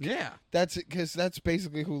 Elon Musk. Yeah. That's it, because that's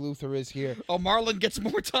basically who Luthor is here. Oh, Marlon gets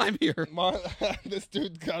more time here. This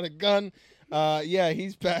dude's got a gun. Yeah,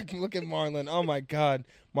 he's back. Look at Marlon. Oh, my God.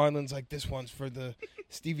 Marlon's like, this one's for the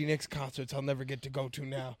Stevie Nicks concerts I'll never get to go to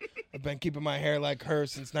now. I've been keeping my hair like her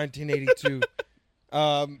since 1982.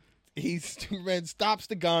 Superman stops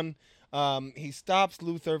the gun. He stops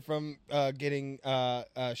Luthor from getting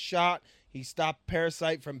shot. He stopped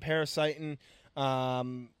Parasite from parasiting.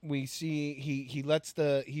 We see he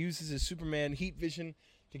uses his Superman heat vision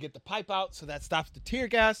to get the pipe out, so that stops the tear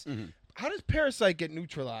gas. Mm-hmm. How does Parasite get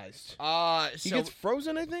neutralized? He gets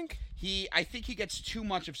frozen, I think. I think he gets too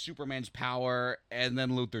much of Superman's power, and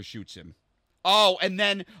then Luthor shoots him. I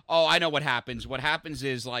know what happens. What happens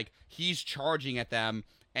is like he's charging at them.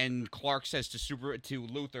 And Clark says to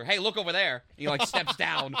Luthor, "Hey, look over there." He like steps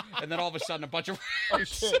down, and then all of a sudden, a bunch of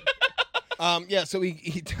yeah. So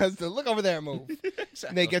he does the look over there move. Exactly.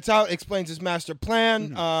 And he gets out, explains his master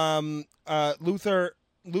plan. Mm-hmm. Luthor.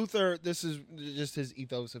 This is just his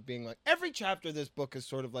ethos of being like every chapter of this book is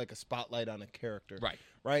sort of like a spotlight on a character,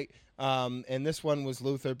 right. And this one was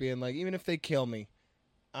Luthor being like, even if they kill me,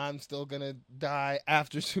 I'm still gonna die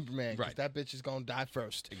after Superman. Right. That bitch is gonna die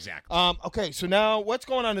first. Exactly. Okay, so now what's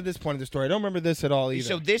going on at this point of the story? I don't remember this at all either.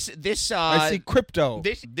 So this I see Crypto.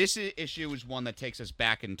 This issue is one that takes us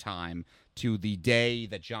back in time to the day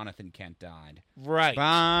that Jonathan Kent died. Right.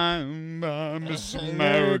 Bye, Miss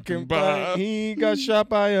American Pie. He got shot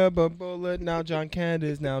by a bullet. Now John Kent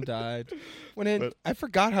is now died. I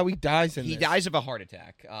forgot how he dies in He this. dies of a heart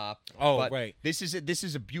attack. But right. This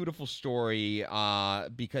is a beautiful story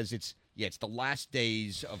because it's the last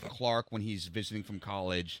days of Clark when he's visiting from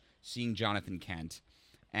college, seeing Jonathan Kent,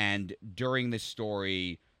 and during this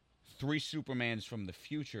story, 3 Supermans from the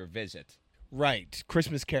future visit. Right.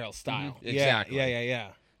 Christmas Carol style. Exactly. Yeah.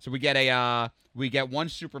 So we get one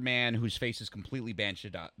Superman whose face is completely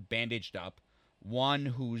bandaged up, one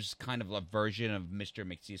who's kind of a version of Mr.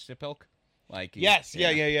 McSeesapilk. Like Yes.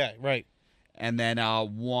 Yeah. Right. And then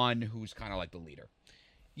one who's kind of like the leader.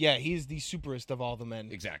 Yeah, he's the superest of all the men.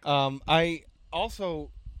 Exactly. I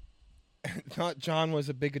also thought John was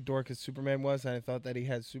a big a dork as Superman was, and I thought that he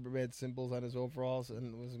had Superman symbols on his overalls,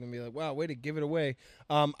 and was going to be like, wow, way to give it away.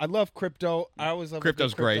 I love Krypto. I always love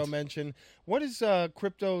Krypto's a good Krypto great. mention. What is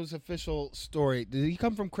Krypto's official story? Did he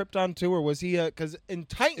come from Krypton too, or was he because in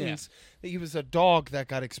Titans he was a dog that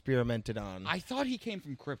got experimented on? I thought he came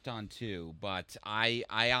from Krypton too, but I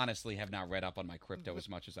honestly have not read up on my Krypto as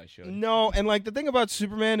much as I should. No, and like the thing about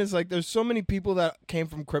Superman is like there's so many people that came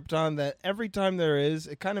from Krypton that every time there is,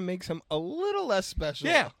 it kind of makes him a little less special.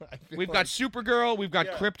 Yeah, I feel we've like. got Supergirl, we've got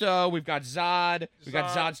Krypto, we've got Zod, we've got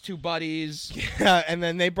Zod. Zod's 2 buddies. Yeah, and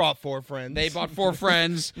then they brought 4 friends. They bought 4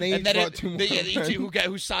 friends, They and each then brought 2 more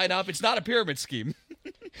who sign up. It's not a pyramid scheme.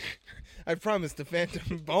 I promise the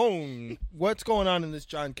Phantom Bone. What's going on in this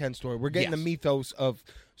John Kent story? We're getting Yes. the mythos of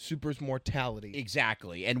Super's mortality.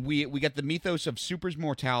 Exactly, and we get the mythos of Super's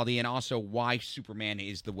mortality, and also why Superman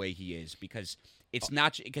is the way he is, because it's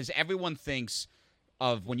not because everyone thinks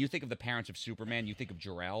of when you think of the parents of Superman, you think of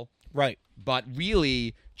Jor-El. Right. But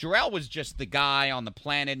really, Jor-El was just the guy on the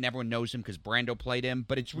planet, and everyone knows him because Brando played him.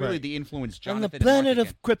 But it's really Right. the influence On Jonathan the planet and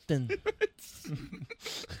of Krypton.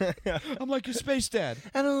 I'm like your space dad.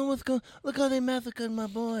 I don't know what's going. Look how they massacred my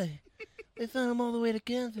boy. They found him all the way to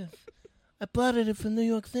Kansas. I plotted it from New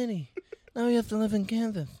York City. Now he has to live in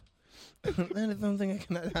Kansas. That is something I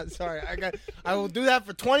can. Sorry, I will do that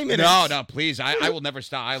for 20 minutes. No, please. I will never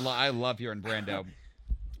stop. I love hearing Brando.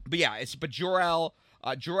 But yeah, but Jor-El.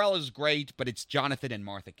 Jor-El is great, but it's Jonathan and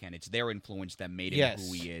Martha Kent. It's their influence that made him Yes.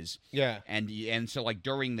 who he is. Yeah. And so like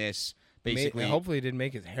during this, basically, hopefully he didn't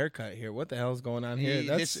make his haircut here. What the hell is going on here?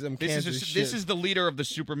 That's some Kansas shit. This is the leader of the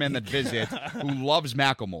Supermen that visit who loves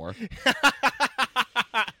Macklemore.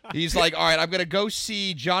 He's like, all right, I'm gonna go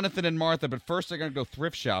see Jonathan and Martha, but first I'm gonna go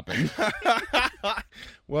thrift shopping.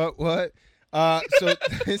 What? So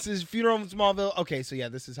this is Funeral in Smallville. Okay, so yeah,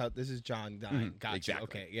 this is John dying. Gotcha. Exactly.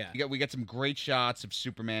 Okay, yeah. We get some great shots of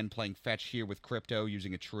Superman playing fetch here with Krypto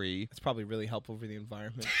using a tree. It's probably really helpful for the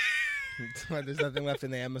environment. That's why there's nothing left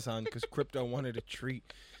in the Amazon because Krypto wanted to treat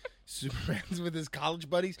Supermans with his college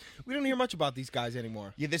buddies. We don't hear much about these guys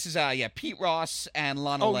anymore. Yeah, this is Pete Ross and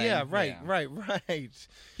Lana Oh Lang. yeah, right.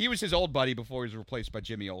 He was his old buddy before he was replaced by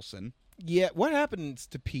Jimmy Olsen. Yeah, what happens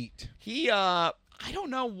to Pete? He I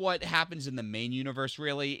don't know what happens in the main universe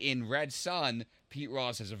really. In Red Sun, Pete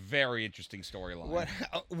Ross has a very interesting storyline. What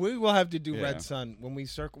we will have to do Yeah. Red Sun when we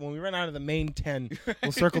run out of the main 10.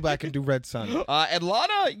 We'll circle back and do Red Sun. And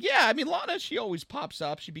Lana, she always pops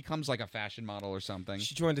up. She becomes like a fashion model or something.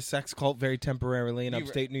 She joined a sex cult very temporarily in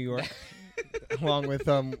upstate New York, along with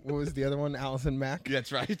what was the other one? Allison Mack.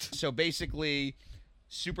 That's right. So basically,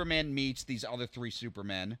 Superman meets these other 3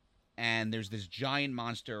 Supermen, and there's this giant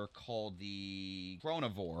monster called the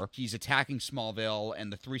Chronivore. He's attacking Smallville,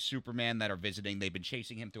 and the 3 Supermen that are visiting, they've been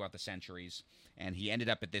chasing him throughout the centuries, and he ended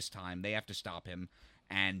up at this time. They have to stop him,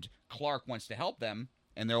 and Clark wants to help them,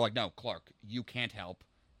 and they're like, no, Clark, you can't help.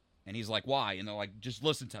 And he's like, why? And they're like, just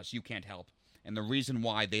listen to us, you can't help. And the reason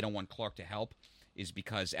why they don't want Clark to help is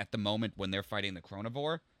because at the moment when they're fighting the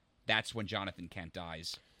Chronivore, that's when Jonathan Kent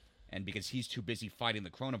dies. And because he's too busy fighting the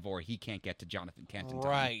Chronivore, he can't get to Jonathan Kent in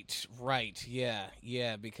time. Right.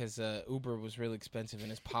 Yeah, because Uber was really expensive and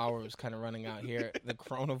his power was kind of running out here. The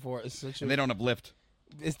Chronivore is such a... And they don't have Lyft.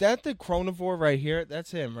 Is that the Chronivore right here?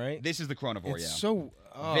 That's him, right? This is the Chronivore, It's yeah. so...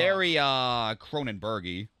 Very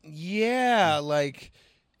Cronenberg-y. Yeah, like,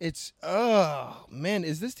 it's... Oh, man,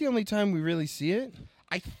 is this the only time we really see it?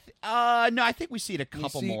 No, I think we see it a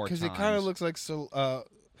couple more times. Because it kind of looks like...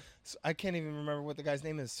 I can't even remember what the guy's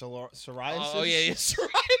name is. Psoriasis? Oh, yeah.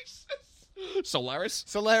 Solaris?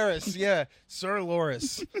 Solaris, yeah. Sir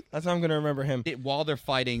Loris. That's how I'm going to remember him. While they're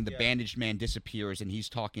fighting, the bandaged man disappears, and he's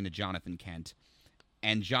talking to Jonathan Kent.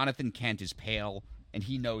 And Jonathan Kent is pale, and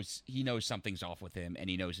he knows something's off with him, and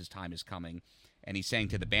he knows his time is coming. and he's saying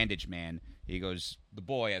to the bandage man, he goes, the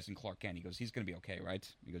boy, as in Clark Kent, he goes, he's going to be okay, right?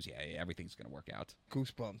 He goes, yeah, everything's going to work out.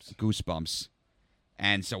 Goosebumps.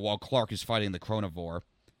 And so while Clark is fighting the Chronivore,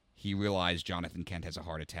 he realized Jonathan Kent has a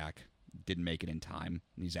heart attack. Didn't make it in time.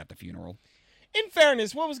 And he's at the funeral. In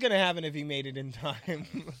fairness, what was going to happen if he made it in time?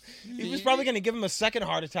 He was probably going to give him a second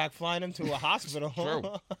heart attack flying him to a hospital. True.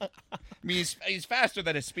 I mean, he's faster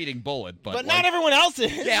than a speeding bullet. But not everyone else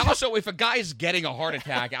is. Yeah, also, if a guy's getting a heart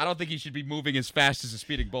attack, I don't think he should be moving as fast as a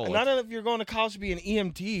speeding bullet. Not if you're going to college to be an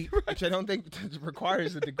EMT, which I don't think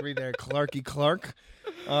requires a degree there, Clarky Clark.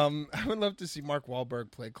 I would love to see Mark Wahlberg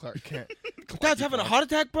play Clark Kent. Dad's having a heart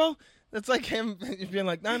attack, bro? That's like him being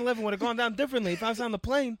like, 9/11 would have gone down differently if I was on the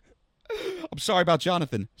plane. I'm sorry about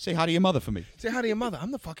Jonathan. Say hi to your mother for me. Say hi to your mother.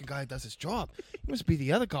 I'm the fucking guy that does his job. You must be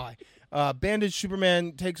the other guy. Bandage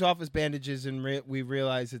Superman takes off his bandages, and we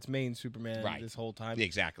realize it's main Superman this whole time.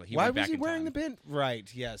 Exactly. Why was he wearing the band?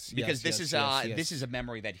 Right. Yes. Because this is a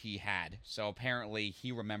memory that he had. So apparently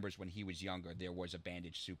he remembers when he was younger, there was a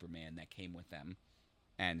bandaged Superman that came with them.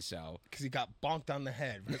 And so, because he got bonked on the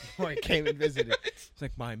head before he came and visited. It's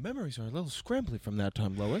like, my memories are a little scrambly from that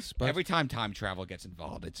time, Lois. But every time time travel gets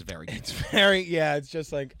involved, it's very good. It's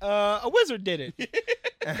just like, a wizard did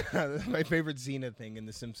it. My favorite Xena thing in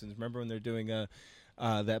The Simpsons. Remember when they're doing the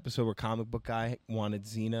episode where Comic Book Guy wanted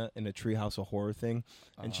Xena in a Treehouse of Horror thing,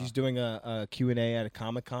 and she's doing a Q&A at a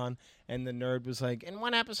Comic-Con, and the nerd was like, in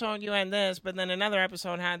one episode you had this, but then another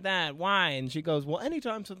episode had that. Why? And she goes, well,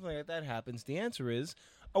 anytime something like that happens, the answer is,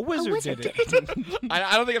 a wizard did it.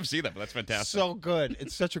 I don't think I've seen that, but that's fantastic. So good.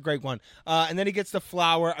 It's such a great one. And then he gets the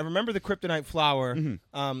flower. I remember the kryptonite flower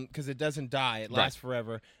because it doesn't die. It lasts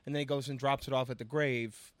forever. And then he goes and drops it off at the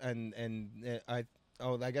grave.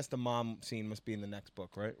 I guess the mom scene must be in the next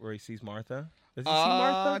book, right? Where he sees Martha. Does he see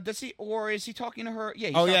Martha? Does he, or is he talking to her?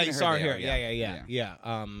 Yeah. He saw her here. Yeah.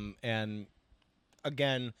 And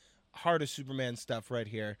again, Heart of Superman stuff right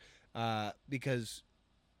here, because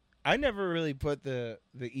I never really put the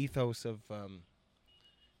ethos of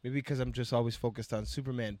maybe because I'm just always focused on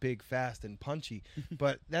Superman, big, fast, and punchy.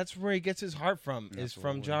 But that's where he gets his heart from, is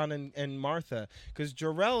from John and Martha. Because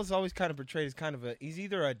Jor-El is always kind of portrayed as kind of he's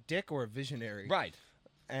either a dick or a visionary. Right.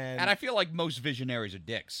 And I feel like most visionaries are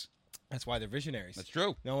dicks. That's why they're visionaries. That's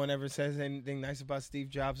true. No one ever says anything nice about Steve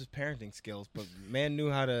Jobs' parenting skills, but man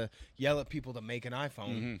knew how to yell at people to make an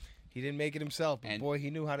iPhone. Mm-hmm. He didn't make it himself, but boy, he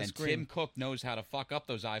knew how to scream. And Tim Cook knows how to fuck up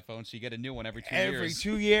those iPhones, so you get a new one every 2 years. Every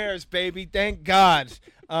 2 years, baby. Thank God.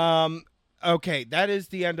 Okay, that is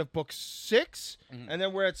the end of book 6, and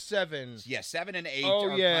then we're at 7. Yeah, 7 and 8 are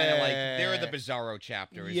kind of like, they're the Bizarro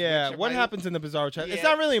chapters. Yeah, what happens in the Bizarro chapter? Yeah. It's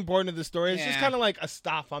not really important to the story. It's just kind of like a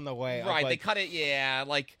stop on the way. Right, they cut it,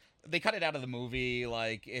 like... They cut it out of the movie,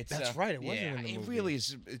 like it's. That's right. It wasn't in the movie. It really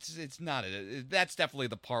is. It's not. That's definitely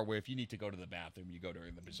the part where if you need to go to the bathroom, you go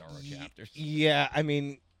during the Bizarro chapters. Yeah, I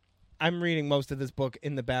mean, I'm reading most of this book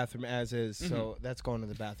in the bathroom as is, so that's going to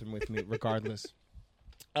the bathroom with me regardless.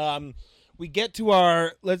 We get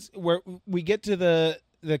to we get to the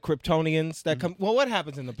Kryptonians that come. Well, what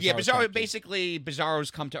happens in the Bizarro? Yeah, Bizarro. Basically,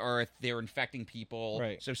 Bizarros come to Earth. They're infecting people.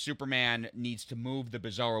 Right. So Superman needs to move the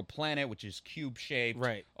Bizarro planet, which is cube-shaped,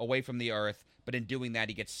 away from the Earth. But in doing that,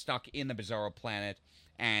 he gets stuck in the Bizarro planet,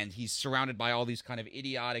 and he's surrounded by all these kind of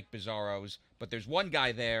idiotic Bizarros. But there's one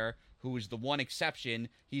guy there who is the one exception.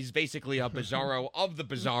 He's basically a Bizarro of the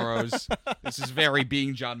Bizarros. This is very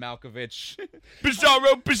being John Malkovich.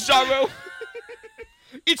 Bizarro.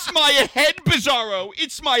 It's my head, Bizarro.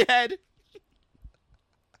 It's my head.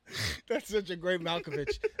 That's such a great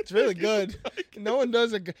Malkovich. It's really good. No one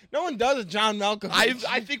does a John Malkovich.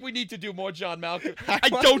 I think we need to do more John Malkovich. I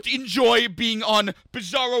don't enjoy being on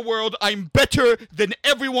Bizarro World. I'm better than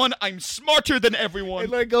everyone. I'm smarter than everyone. It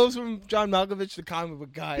like goes from John Malkovich to Comic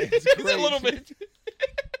Book Guy. It's great. A little bit.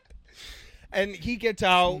 And he gets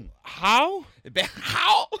out. How?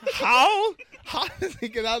 How does he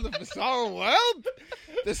get out of the Bizarro World?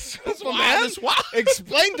 The Superman?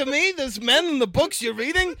 Explain to me, this man in the books you're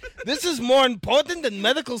reading, this is more important than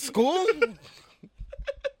medical school?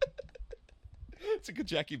 It's a good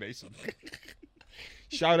Jackie Mason.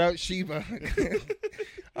 Shout out Sheba.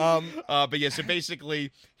 But yeah, so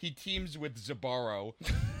basically, he teams with Zabaro.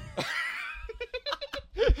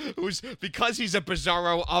 Because he's a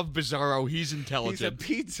Bizarro of Bizarro, he's intelligent.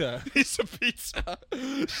 He's a pizza. So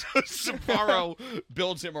Zabaro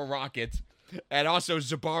builds him a rocket. And also,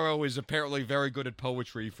 Zabaro is apparently very good at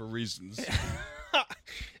poetry for reasons.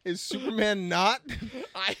 Is Superman not?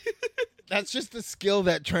 That's just the skill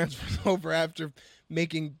that transfers over after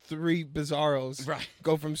making 3 Bizarros. Right.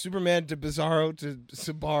 Go from Superman to Bizarro to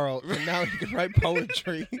Sabaro, and now he can write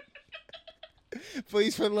poetry.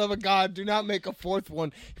 Please, for the love of God, do not make a fourth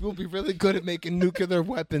one. He will be really good at making nuclear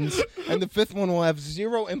weapons, and the fifth one will have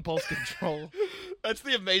zero impulse control. That's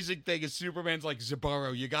the amazing thing is Superman's like,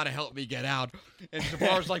 Zabarro, you got to help me get out. And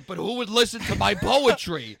Zabarro's like, but who would listen to my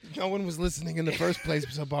poetry? No one was listening in the first place,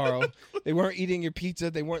 Zabarro. They weren't eating your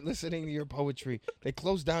pizza. They weren't listening to your poetry. They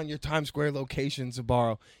closed down your Times Square location,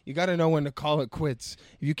 Zabarro. You got to know when to call it quits.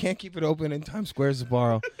 If you can't keep it open in Times Square,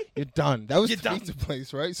 Zabarro, you're done. That was the pizza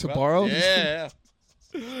place, right? Zabarro? Yeah.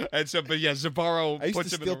 And so, but yeah, Zabarro I used puts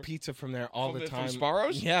to him steal in the... pizza from there all the time. From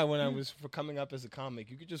Sbarro's? Yeah, when I was coming up as a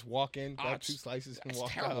comic. You could just walk in, grab 2 slices, and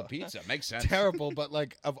walk terrible out. pizza. Makes sense. Terrible, but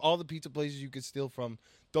like of all the pizza places you could steal from,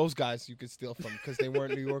 those guys you could steal from because they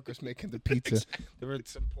weren't New Yorkers making the pizza. Exactly. There were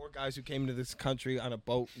some poor guys who came to this country on a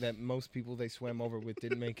boat that most people they swam over with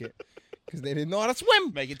didn't make it because they didn't know how to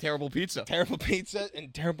swim. Making terrible pizza. Terrible pizza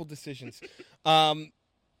and terrible decisions.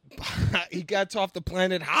 He gets off the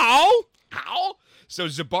planet. How? So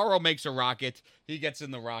Zabarro makes a rocket. He gets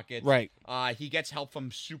in the rocket. Right. He gets help from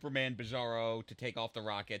Superman Bizarro to take off the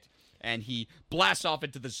rocket. And he blasts off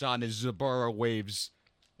into the sun as Zabarro waves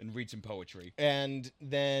and reads some poetry. And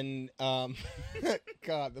then,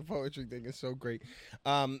 God, the poetry thing is so great.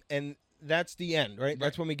 And that's the end, right?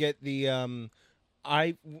 That's when we get the,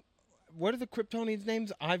 what are the Kryptonians'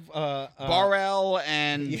 names? Barrel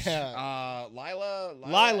and Lila. Yeah.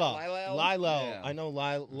 I know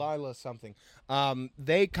Lila something.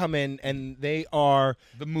 They come in and they are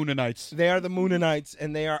the Moonanites. They are the Moonanites,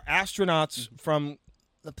 and they are astronauts from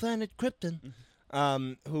the planet Krypton,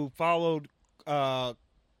 who followed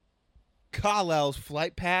Kal-El's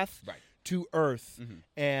flight path to Earth,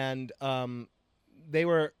 and they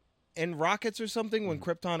were in rockets or something when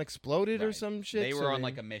Krypton exploded or some shit. They were on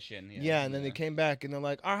like a mission. Yeah, and then they came back and they're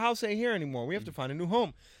like, our house ain't here anymore. We have to find a new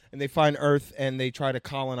home. And they find Earth and they try to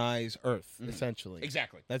colonize Earth, essentially.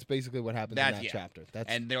 Exactly. That's basically what happens in that chapter.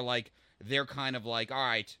 And they're kind of like, all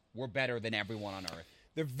right, we're better than everyone on Earth.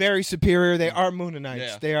 They're very superior. They are Moonanites.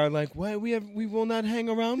 Yeah. They are like, well, we will not hang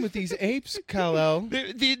around with these apes, Kal-El.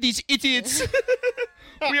 These idiots.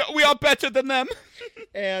 we are better than them.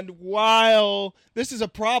 And while this is a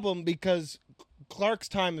problem because Clark's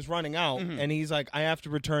time is running out, and he's like, I have to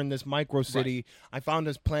return this micro city. Right. I found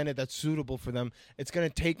this planet that's suitable for them. It's going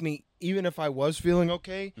to take me, even if I was feeling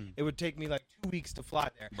okay, it would take me like 2 weeks to fly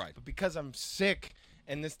there. Right. But because I'm sick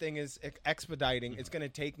and this thing is expediting, it's going to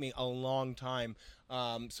take me a long time.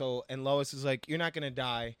 And Lois is like, you're not going to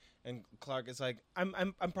die. And Clark is like,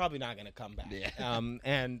 I'm probably not going to come back. Yeah.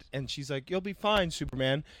 And she's like, you'll be fine,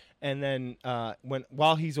 Superman. And then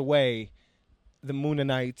while he's away, the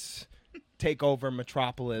Moonanites take over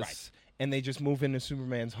Metropolis, and they just move into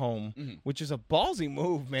Superman's home, which is a ballsy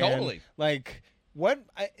move, man. Totally. Like, what?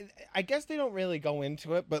 I guess they don't really go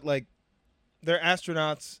into it, but like, they're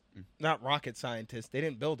astronauts, not rocket scientists. They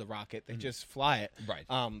didn't build a rocket; they just fly it. Right.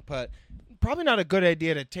 But probably not a good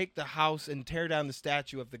idea to take the house and tear down the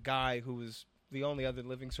statue of the guy who was the only other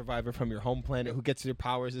living survivor from your home planet who gets your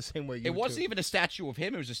powers the same way you do. It wasn't even a statue of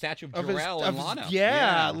him; it was a statue of Jor-El and Lana.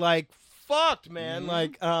 Yeah, like fucked, man.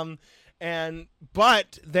 Like,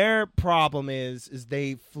 but their problem is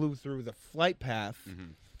they flew through the flight path,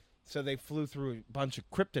 so they flew through a bunch of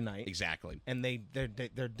kryptonite. Exactly. And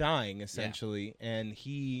they're dying essentially, and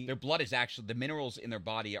their blood is actually the minerals in their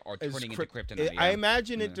body are turning into kryptonite. I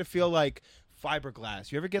imagine it to feel like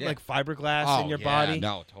fiberglass. You ever get like fiberglass in your body?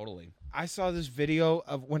 No, totally. I saw this video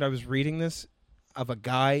of when I was reading this of a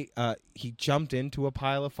guy. He jumped into a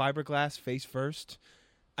pile of fiberglass face first.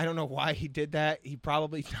 I don't know why he did that. He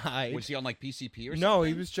probably died. Was he on like PCP or something? No,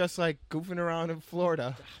 he was just like goofing around in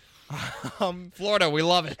Florida. Florida, we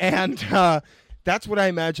love it. And that's what I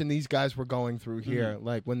imagine these guys were going through here,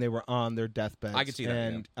 like when they were on their deathbeds. I can see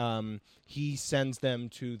that. And he sends them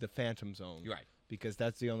to the Phantom Zone. Right. Because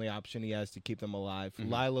that's the only option he has to keep them alive.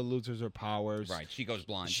 Lila loses her powers. Right. She goes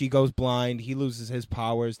blind. He loses his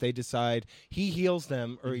powers. They decide he heals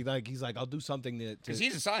them, or he's like, I'll do something to. Because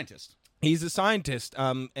he's a scientist. He's a scientist,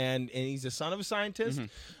 and he's the son of a scientist,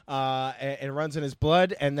 and runs in his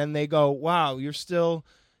blood. And then they go, "Wow, you're still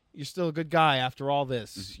a good guy after all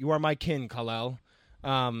this. You are my kin, Kal-El."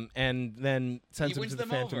 And then sends him to the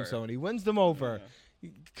Phantom Zone. He wins them over.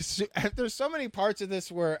 There's so many parts of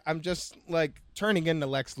this where I'm just like turning into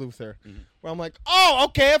Lex Luthor, where I'm like, "Oh,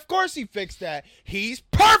 okay, of course he fixed that. He's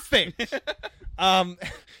perfect." And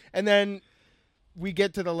then we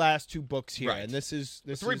get to the last 2 books here, and this is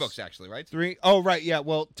 3 books actually, right? 3. Oh, right, yeah.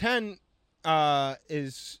 Well, 10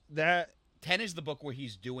 is that 10 is the book where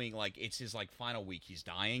he's doing, like, it's his, like, final week. He's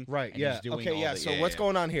dying. Right, and yeah. He's doing Okay, all yeah. the- So what's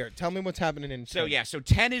going on here? Tell me what's happening in 10. So, yeah, so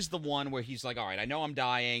 10 is the one where he's like, all right, I know I'm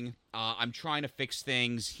dying. I'm trying to fix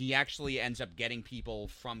things. He actually ends up getting people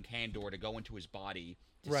from Kandor to go into his body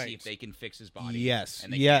to Right. see if they can fix his body. Yes,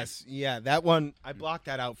 And they yes, yeah. That one, I blocked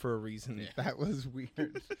that out for a reason. That was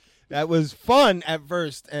weird. That was fun at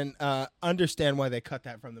first, and understand why they cut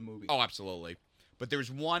that from the movie. Oh, absolutely. But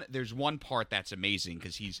there's one part that's amazing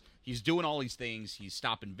because he's doing all these things. He's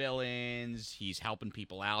stopping villains. He's helping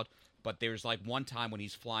people out. But there's like one time when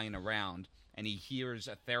he's flying around and he hears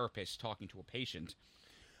a therapist talking to a patient.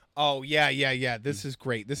 Oh, yeah. This is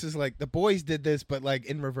great. This is like the boys did this, but like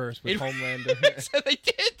in reverse with Homelander. So they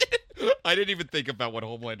did. I didn't even think about what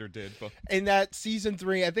Homelander did. But In that season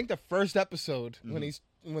 3, I think the first episode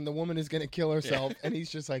when the woman is gonna kill herself, and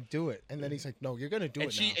he's just like, "Do it," and then he's like, "No, you're gonna do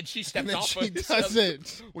it now." and she steps then off. she does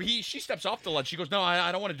it. Well, she steps off the ledge. She goes, "No,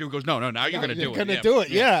 I don't want to do it." He goes, "No, now you're gonna do it. You're gonna Yeah. do it,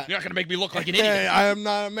 yeah. You're not gonna make me look like an Hey, idiot. I am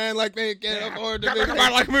not a man like me. Can't afford to Make be a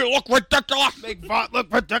man like me look ridiculous." make Vought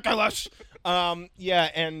look ridiculous.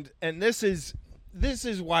 Yeah, and this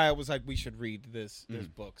is why I was like, we should read this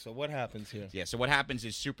book. So what happens here? Yeah, so what happens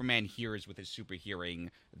is Superman hears with his super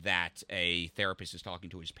hearing that a therapist is talking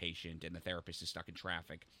to his patient, and the therapist is stuck in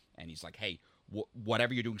traffic, and he's like, hey,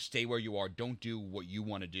 whatever you're doing, stay where you are. Don't do what you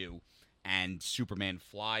want to do. And Superman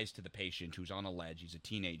flies to the patient who's on a ledge. He's a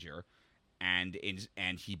teenager, and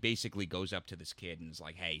he basically goes up to this kid and is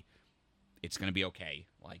like, hey, it's going to be okay.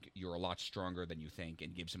 Like, you're a lot stronger than you think,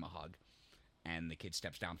 and gives him a hug. And the kid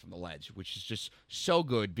steps down from the ledge, which is just so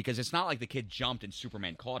good because it's not like the kid jumped and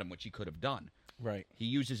Superman caught him, which he could have done. Right. He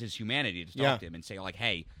uses his humanity to talk to him and say, like,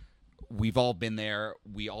 hey, we've all been there.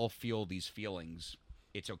 We all feel these feelings.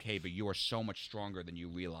 It's okay, but you are so much stronger than you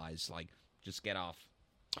realize. Like, just get off.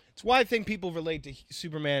 It's why I think people relate to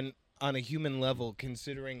Superman on a human level,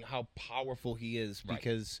 considering how powerful he is, Right.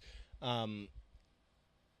 because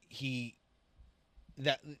he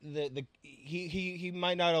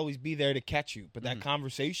might not always be there to catch you, but that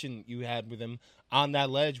conversation you had with him on that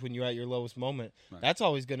ledge when you're at your lowest moment, that's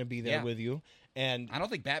always going to be there with you. And I don't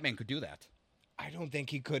think Batman could do that. I don't think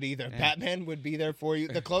he could either. Batman would be there for you.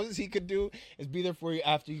 The closest he could do is be there for you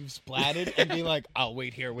after you've splatted and be like, I'll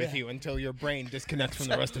wait here with you until your brain disconnects from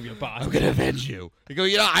the rest of your body. I'm gonna avenge you. You go,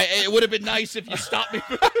 it would have been nice if you stopped me.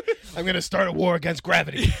 I'm going to start a war against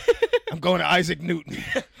gravity. I'm going to Isaac Newton.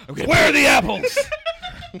 Where are the apples?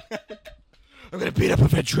 I'm gonna beat up a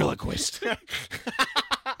ventriloquist.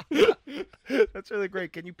 That's really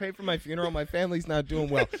great. Can you pay for my funeral? My family's not doing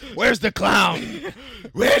well. Where's the clown?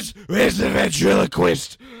 Where's the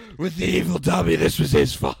ventriloquist with the evil dummy? This was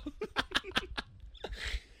his fault.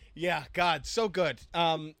 Yeah, God, so good.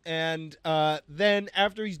 And then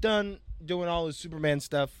after he's done doing all his Superman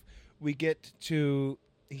stuff, we get to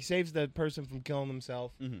he saves the person from killing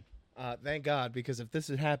himself. Thank God, because if this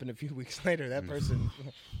had happened a few weeks later, that person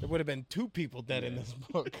there would have been 2 people dead in this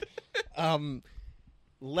book.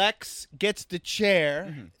 Lex gets the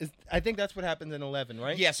chair. I think that's what happens in 11,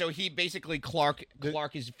 right? Yeah, so he basically Clark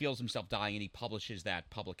feels himself dying, and he publishes that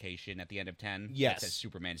publication at the end of 10. Yes. That says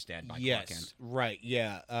Superman's dead by Clark Yes, Kent. right,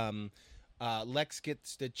 yeah. Lex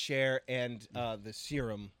gets the chair and the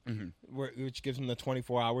serum, which gives him the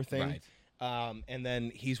 24-hour thing. Right. And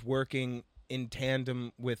then he's working in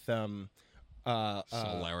tandem with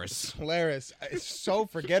Solaris. Solaris. It's so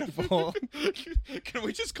forgettable. Can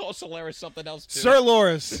we just call Solaris something else too? Sir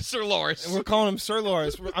Loris. Sir Loris. We're calling him Sir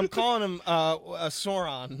Loris. I'm calling him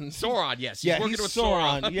Sauron. Sauron, yes. Yeah, working he's with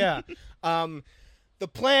Sauron. Yeah. The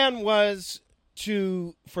plan was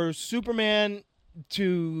for Superman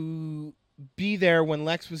to be there when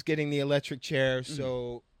Lex was getting the electric chair,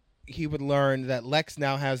 so he would learn that Lex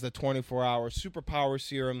now has the 24-hour superpower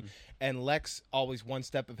serum, and Lex, always one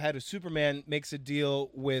step ahead of Superman, makes a deal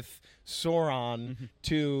with Sauron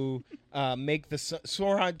to make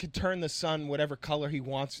Sauron could turn the sun whatever color he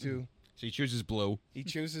wants to. So he chooses blue. He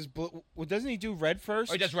chooses blue. Well, doesn't he do red first?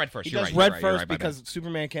 Oh, he does red first. He You're does right, red you're right, first my bad. because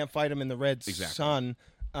Superman can't fight him in the red sun.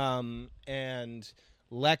 And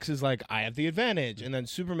Lex is like, I have the advantage. And then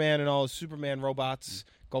Superman and all his Superman robots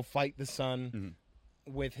go fight the sun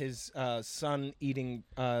with his sun-eating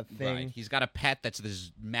thing. Right. He's got a pet that's this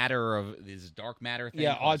dark matter thing.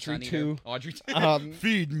 Yeah, called Audrey Sun Eater. too. Audrey too.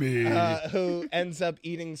 Feed me. Who ends up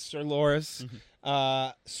eating Sir Loris,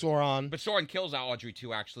 Sauron. But Sauron kills Audrey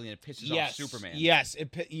too, actually, and it pisses off Superman. Yes.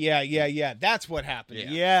 Yeah. That's what happened. Yeah.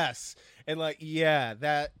 Yes. And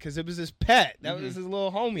that because it was his pet. That was his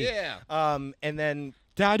little homie. Yeah. And then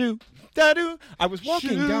Da-do. Da-doo. I was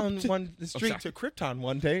walking Shoop. down the street sorry. to Krypton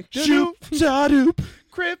one day. Shoop. Da-do.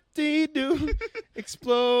 Crypty-doo.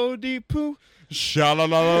 Explodey-poo.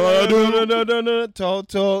 Sha-la-la-la-la-doo.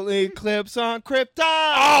 Total eclipse on Krypton.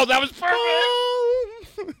 Oh, that was perfect.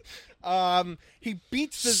 He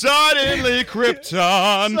beats the... Suddenly,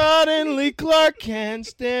 Krypton. Suddenly, Clark Kent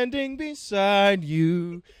standing beside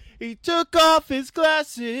you. He took off his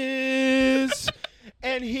glasses,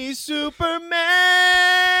 and he's Superman.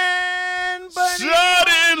 But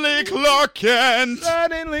Suddenly, Clark Kent.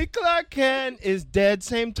 suddenly, Clark Kent is dead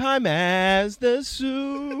same time as the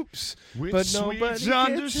Supes. With but sweet nobody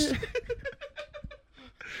gets it.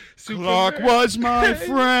 Clark was my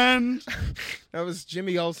friend. That was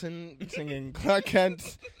Jimmy Olsen singing Clark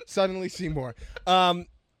Kent, Suddenly Seymour.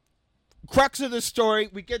 Crux of the story,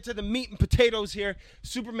 we get to the meat and potatoes here.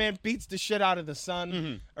 Superman beats the shit out of the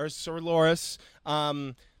sun, or Solaris.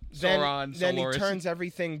 Then Solaris. he turns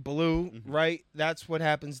everything blue, right? That's what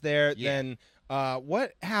happens there. Yeah. Then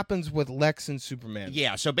what happens with Lex and Superman?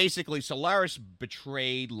 Yeah, so basically Solaris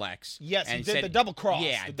betrayed Lex. Yes, he and did said, the double cross.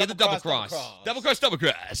 Yeah, The did the double double cross, cross. double cross. Double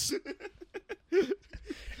cross.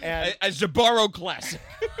 And A Zabaro classic.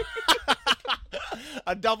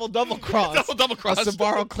 a double cross. Double cross. A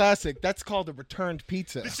Sbarro classic. That's called a returned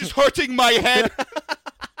pizza. This is hurting my head.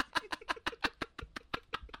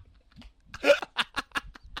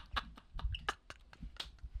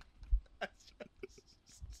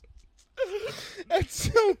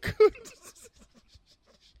 That's so good.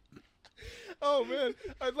 Oh man,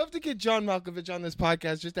 I'd love to get John Malkovich on this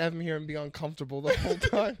podcast just to have him here and be uncomfortable the whole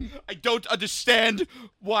time. I don't understand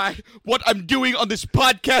what I'm doing on this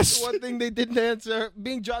podcast. One thing they didn't answer: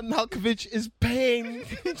 being John Malkovich is pain.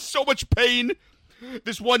 So much pain.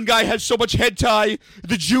 This one guy has so much head tie.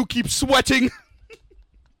 The Jew keeps sweating.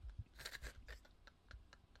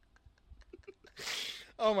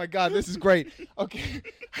 Oh my God, this is great. Okay,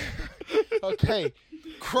 okay,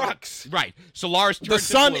 crux. Right. Solaris The turns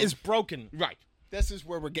sun blue. is broken. Right. This is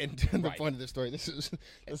where we're getting to the Right. point of the story.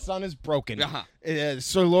 The sun is broken. Uh-huh.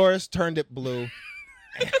 Solaris turned it blue.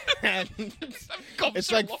 And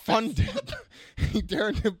it's like Fun Dip. He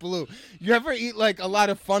turned it blue. You ever eat like a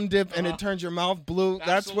lot of Fun Dip and it turns your mouth blue?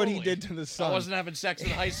 That's what he Absolutely. did to the I sun. wasn't having sex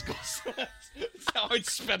in high school, so that's how I'd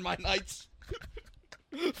spend my nights.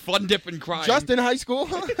 Fun dip and crying. Just in high school?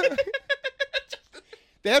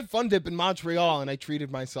 They had Fun Dip in Montreal, and I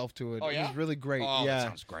treated myself to it. Oh, It yeah? was really great. Oh, yeah. that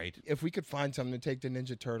sounds great. If we could find something to take the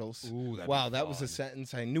Ninja Turtles. Ooh, that'd wow, be that was a fun.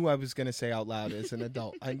 sentence I knew I was going to say out loud as an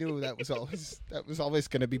adult. I knew that was always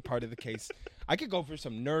going to be part of the case. I could go for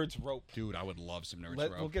some Nerds rope. Dude, I would love some Nerds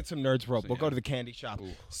We'll rope. get some Nerds rope. We'll yeah. go to the candy shop.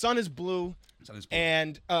 Ooh. Sun is blue, Sun is blue.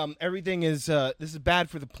 and everything is. This is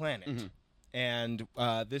bad for the planet, Mm-hmm. and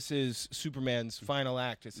this is Superman's final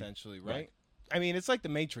act, essentially, right? Right. I mean, it's like the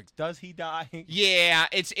Matrix. Does he die? Yeah,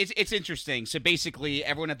 it's interesting. So basically,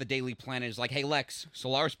 everyone at the Daily Planet is like, "Hey, Lex,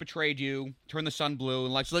 Solaris betrayed you. Turn the sun blue."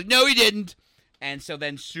 And Lex is like, "No, he didn't." And so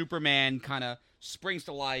then Superman kind of springs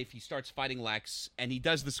to life. He starts fighting Lex, and he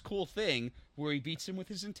does this cool thing where he beats him with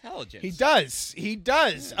his intelligence. He does. He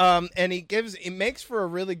does. And it makes for a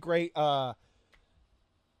really great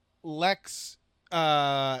Lex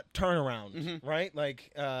turnaround, right?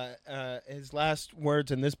 Like his last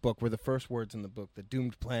words in this book were the first words in the book: "The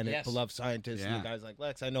doomed planet, Yes. beloved scientist." And Yeah. the guy's like,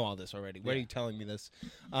 "Lex, I know all this already. Why are you telling me this?"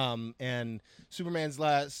 And Superman's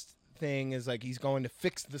last thing is like he's going to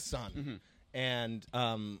fix the sun, and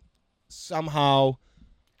somehow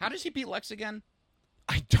How does he beat Lex again?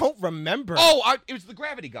 I don't remember. Oh, it was the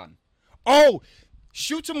gravity gun. Oh,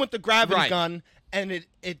 shoots him with the gravity Right. gun, and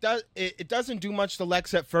it doesn't do much to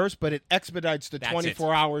Lex at first, but it expedites the That's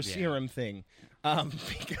 24-hour it. Yeah. serum thing.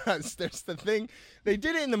 Because there's the thing they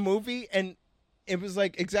did it in the movie, and it was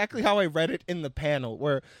like exactly how I read it in the panel.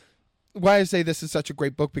 Why I say this is such a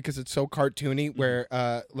great book because it's so cartoony. Where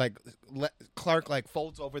Clark like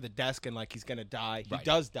folds over the desk and like he's gonna die. He Right.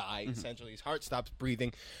 does die essentially. His heart stops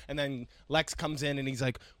breathing, and then Lex comes in and he's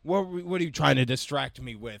like, "What are you trying to distract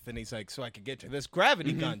me with?" And he's like, "So I could get to this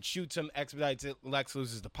gravity gun." Shoots him, expedites it. Lex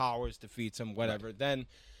loses the powers, defeats him, whatever. Then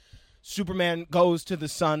Superman goes to the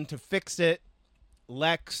sun to fix it.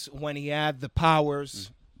 Lex, when he had the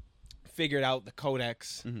powers, figured out the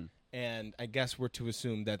codex. And I guess we're to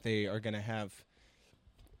assume that they are going to have.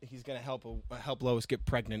 He's going to help Lois get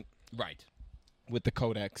pregnant Right. with the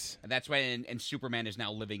Codex. And that's when and Superman is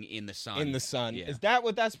now living in the sun. In the sun. Yeah. Is that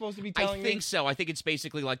what that's supposed to be telling I think me? so. I think it's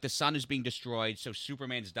basically like the sun is being destroyed, so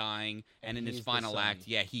Superman's dying, and in his he's the final sun. act,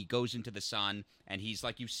 he goes into the sun, and he's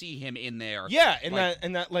like, you see him in there. Yeah, in like,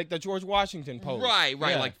 that like the George Washington pose. Right,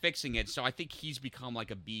 Yeah. like fixing it. So I think he's become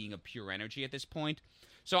like a being of pure energy at this point.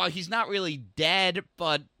 So he's not really dead,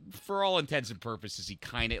 but for all intents and purposes, he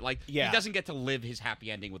kind of he doesn't get to live his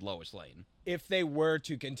happy ending with Lois Lane. If they were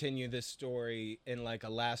to continue this story in like a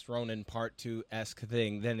Last Ronin Part 2-esque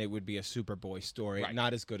thing, then it would be a Superboy story, Right.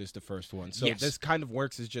 not as good as the first one. So Yes. this kind of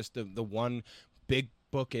works as just the one big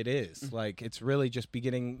book it is. Like it's really just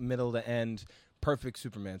beginning, middle to end, perfect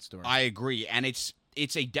Superman story. I agree, and it's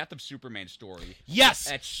a Death of Superman story. yes,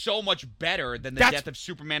 That's so much better than the That's- Death of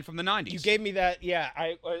Superman from the 90s. you gave me that. Yeah,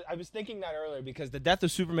 I was thinking that earlier because the Death of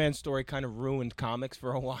Superman story kind of ruined comics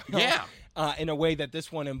for a while. Yeah. In a way that this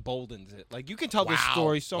one emboldens it. Like you can tell this Wow,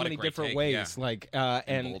 story so what a many great different take, ways. yeah. Like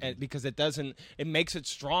and Emboldened. because it makes it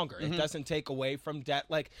stronger. Mm-hmm. It doesn't take away from death.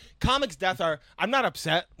 Like comics death are. I'm not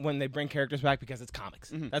upset when they bring characters back because it's comics.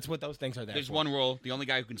 That's what those things are there. Mm-hmm. There's for. one rule: the only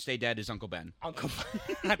guy who can stay dead is Uncle Ben. Uncle.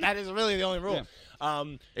 That is really the only rule.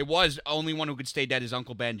 It was only one who could stay dead is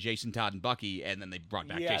Uncle Ben, Jason Todd, and Bucky, and then they brought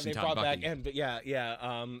back Yeah, Jason they Todd brought and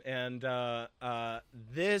back Bucky.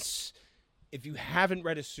 this. If you haven't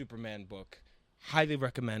read a Superman book, highly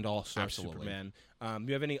recommend also Absolutely. Superman. Do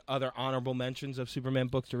you have any other honorable mentions of Superman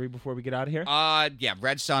books to read before we get out of here?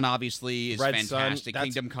 Red Sun obviously is Red Sun, fantastic.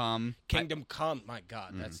 that's- Kingdom Come. Kingdom Come, my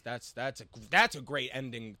God, that's a great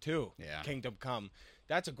ending too. Yeah. Kingdom Come,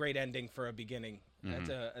 that's a great ending for a beginning.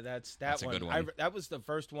 That's That's a one. good one. That was the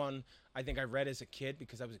first one I think I read as a kid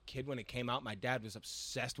because I was a kid when it came out. My dad was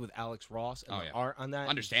obsessed with Alex Ross and Oh, the yeah. art on that. is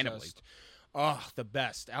Understandably. just, the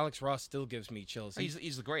best. Alex Ross still gives me chills.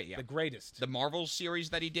 He's the great, yeah. the greatest. The Marvel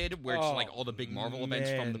series that he did, where it's Oh, like all the big Marvel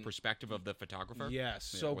events from the man. perspective of the photographer. Yeah,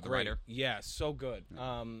 so or the great. writer. Yeah, so good.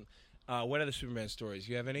 What other Superman stories?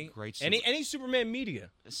 You have any? Great Any Superman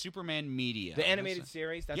media? Superman media. The animated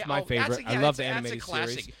series. That's Yeah, my favorite. I love the that's animated a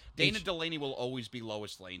classic. series. Dana Delaney will always be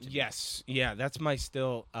Lois Lane. To me. Yes, yeah, that's my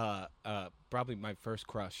still probably my first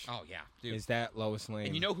crush. Oh yeah, dude. Is that Lois Lane?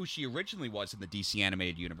 And you know who she originally was in the DC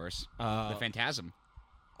animated universe? The Phantasm.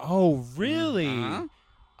 Oh, really? Uh-huh.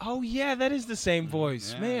 Oh, yeah, that is the same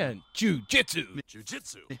voice. yeah. Man, Jiu-Jitsu.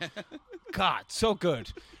 God, so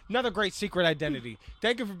good. Another great secret identity.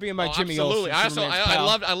 Thank you for being my Jimmy absolutely. Olsen. Superman's pal.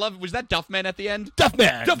 I love. Was that Duffman at the end?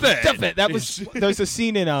 Duffman. That was. There's a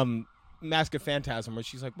scene in Mask of Phantasm where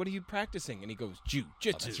she's like, "What are you practicing?" And he goes,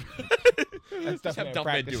 "Jiu-Jitsu." That's Duffman Duffman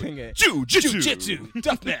practicing do it. Jiu-Jitsu.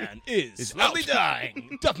 Duffman is slowly out.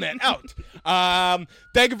 dying. Duffman out.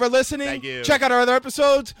 Thank you for listening. Thank you. Check out our other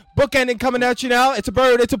episodes. Bookending coming at you now. It's a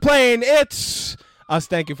bird. It's a plane. It's us.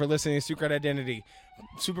 Thank you for listening to Secret Identity.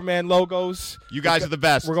 Superman logos. You guys are the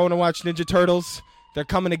best. We're going to watch Ninja Turtles. They're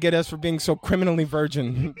coming to get us for being so criminally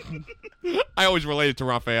virgin. I always relate it to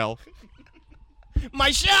Raphael. My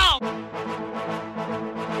shell!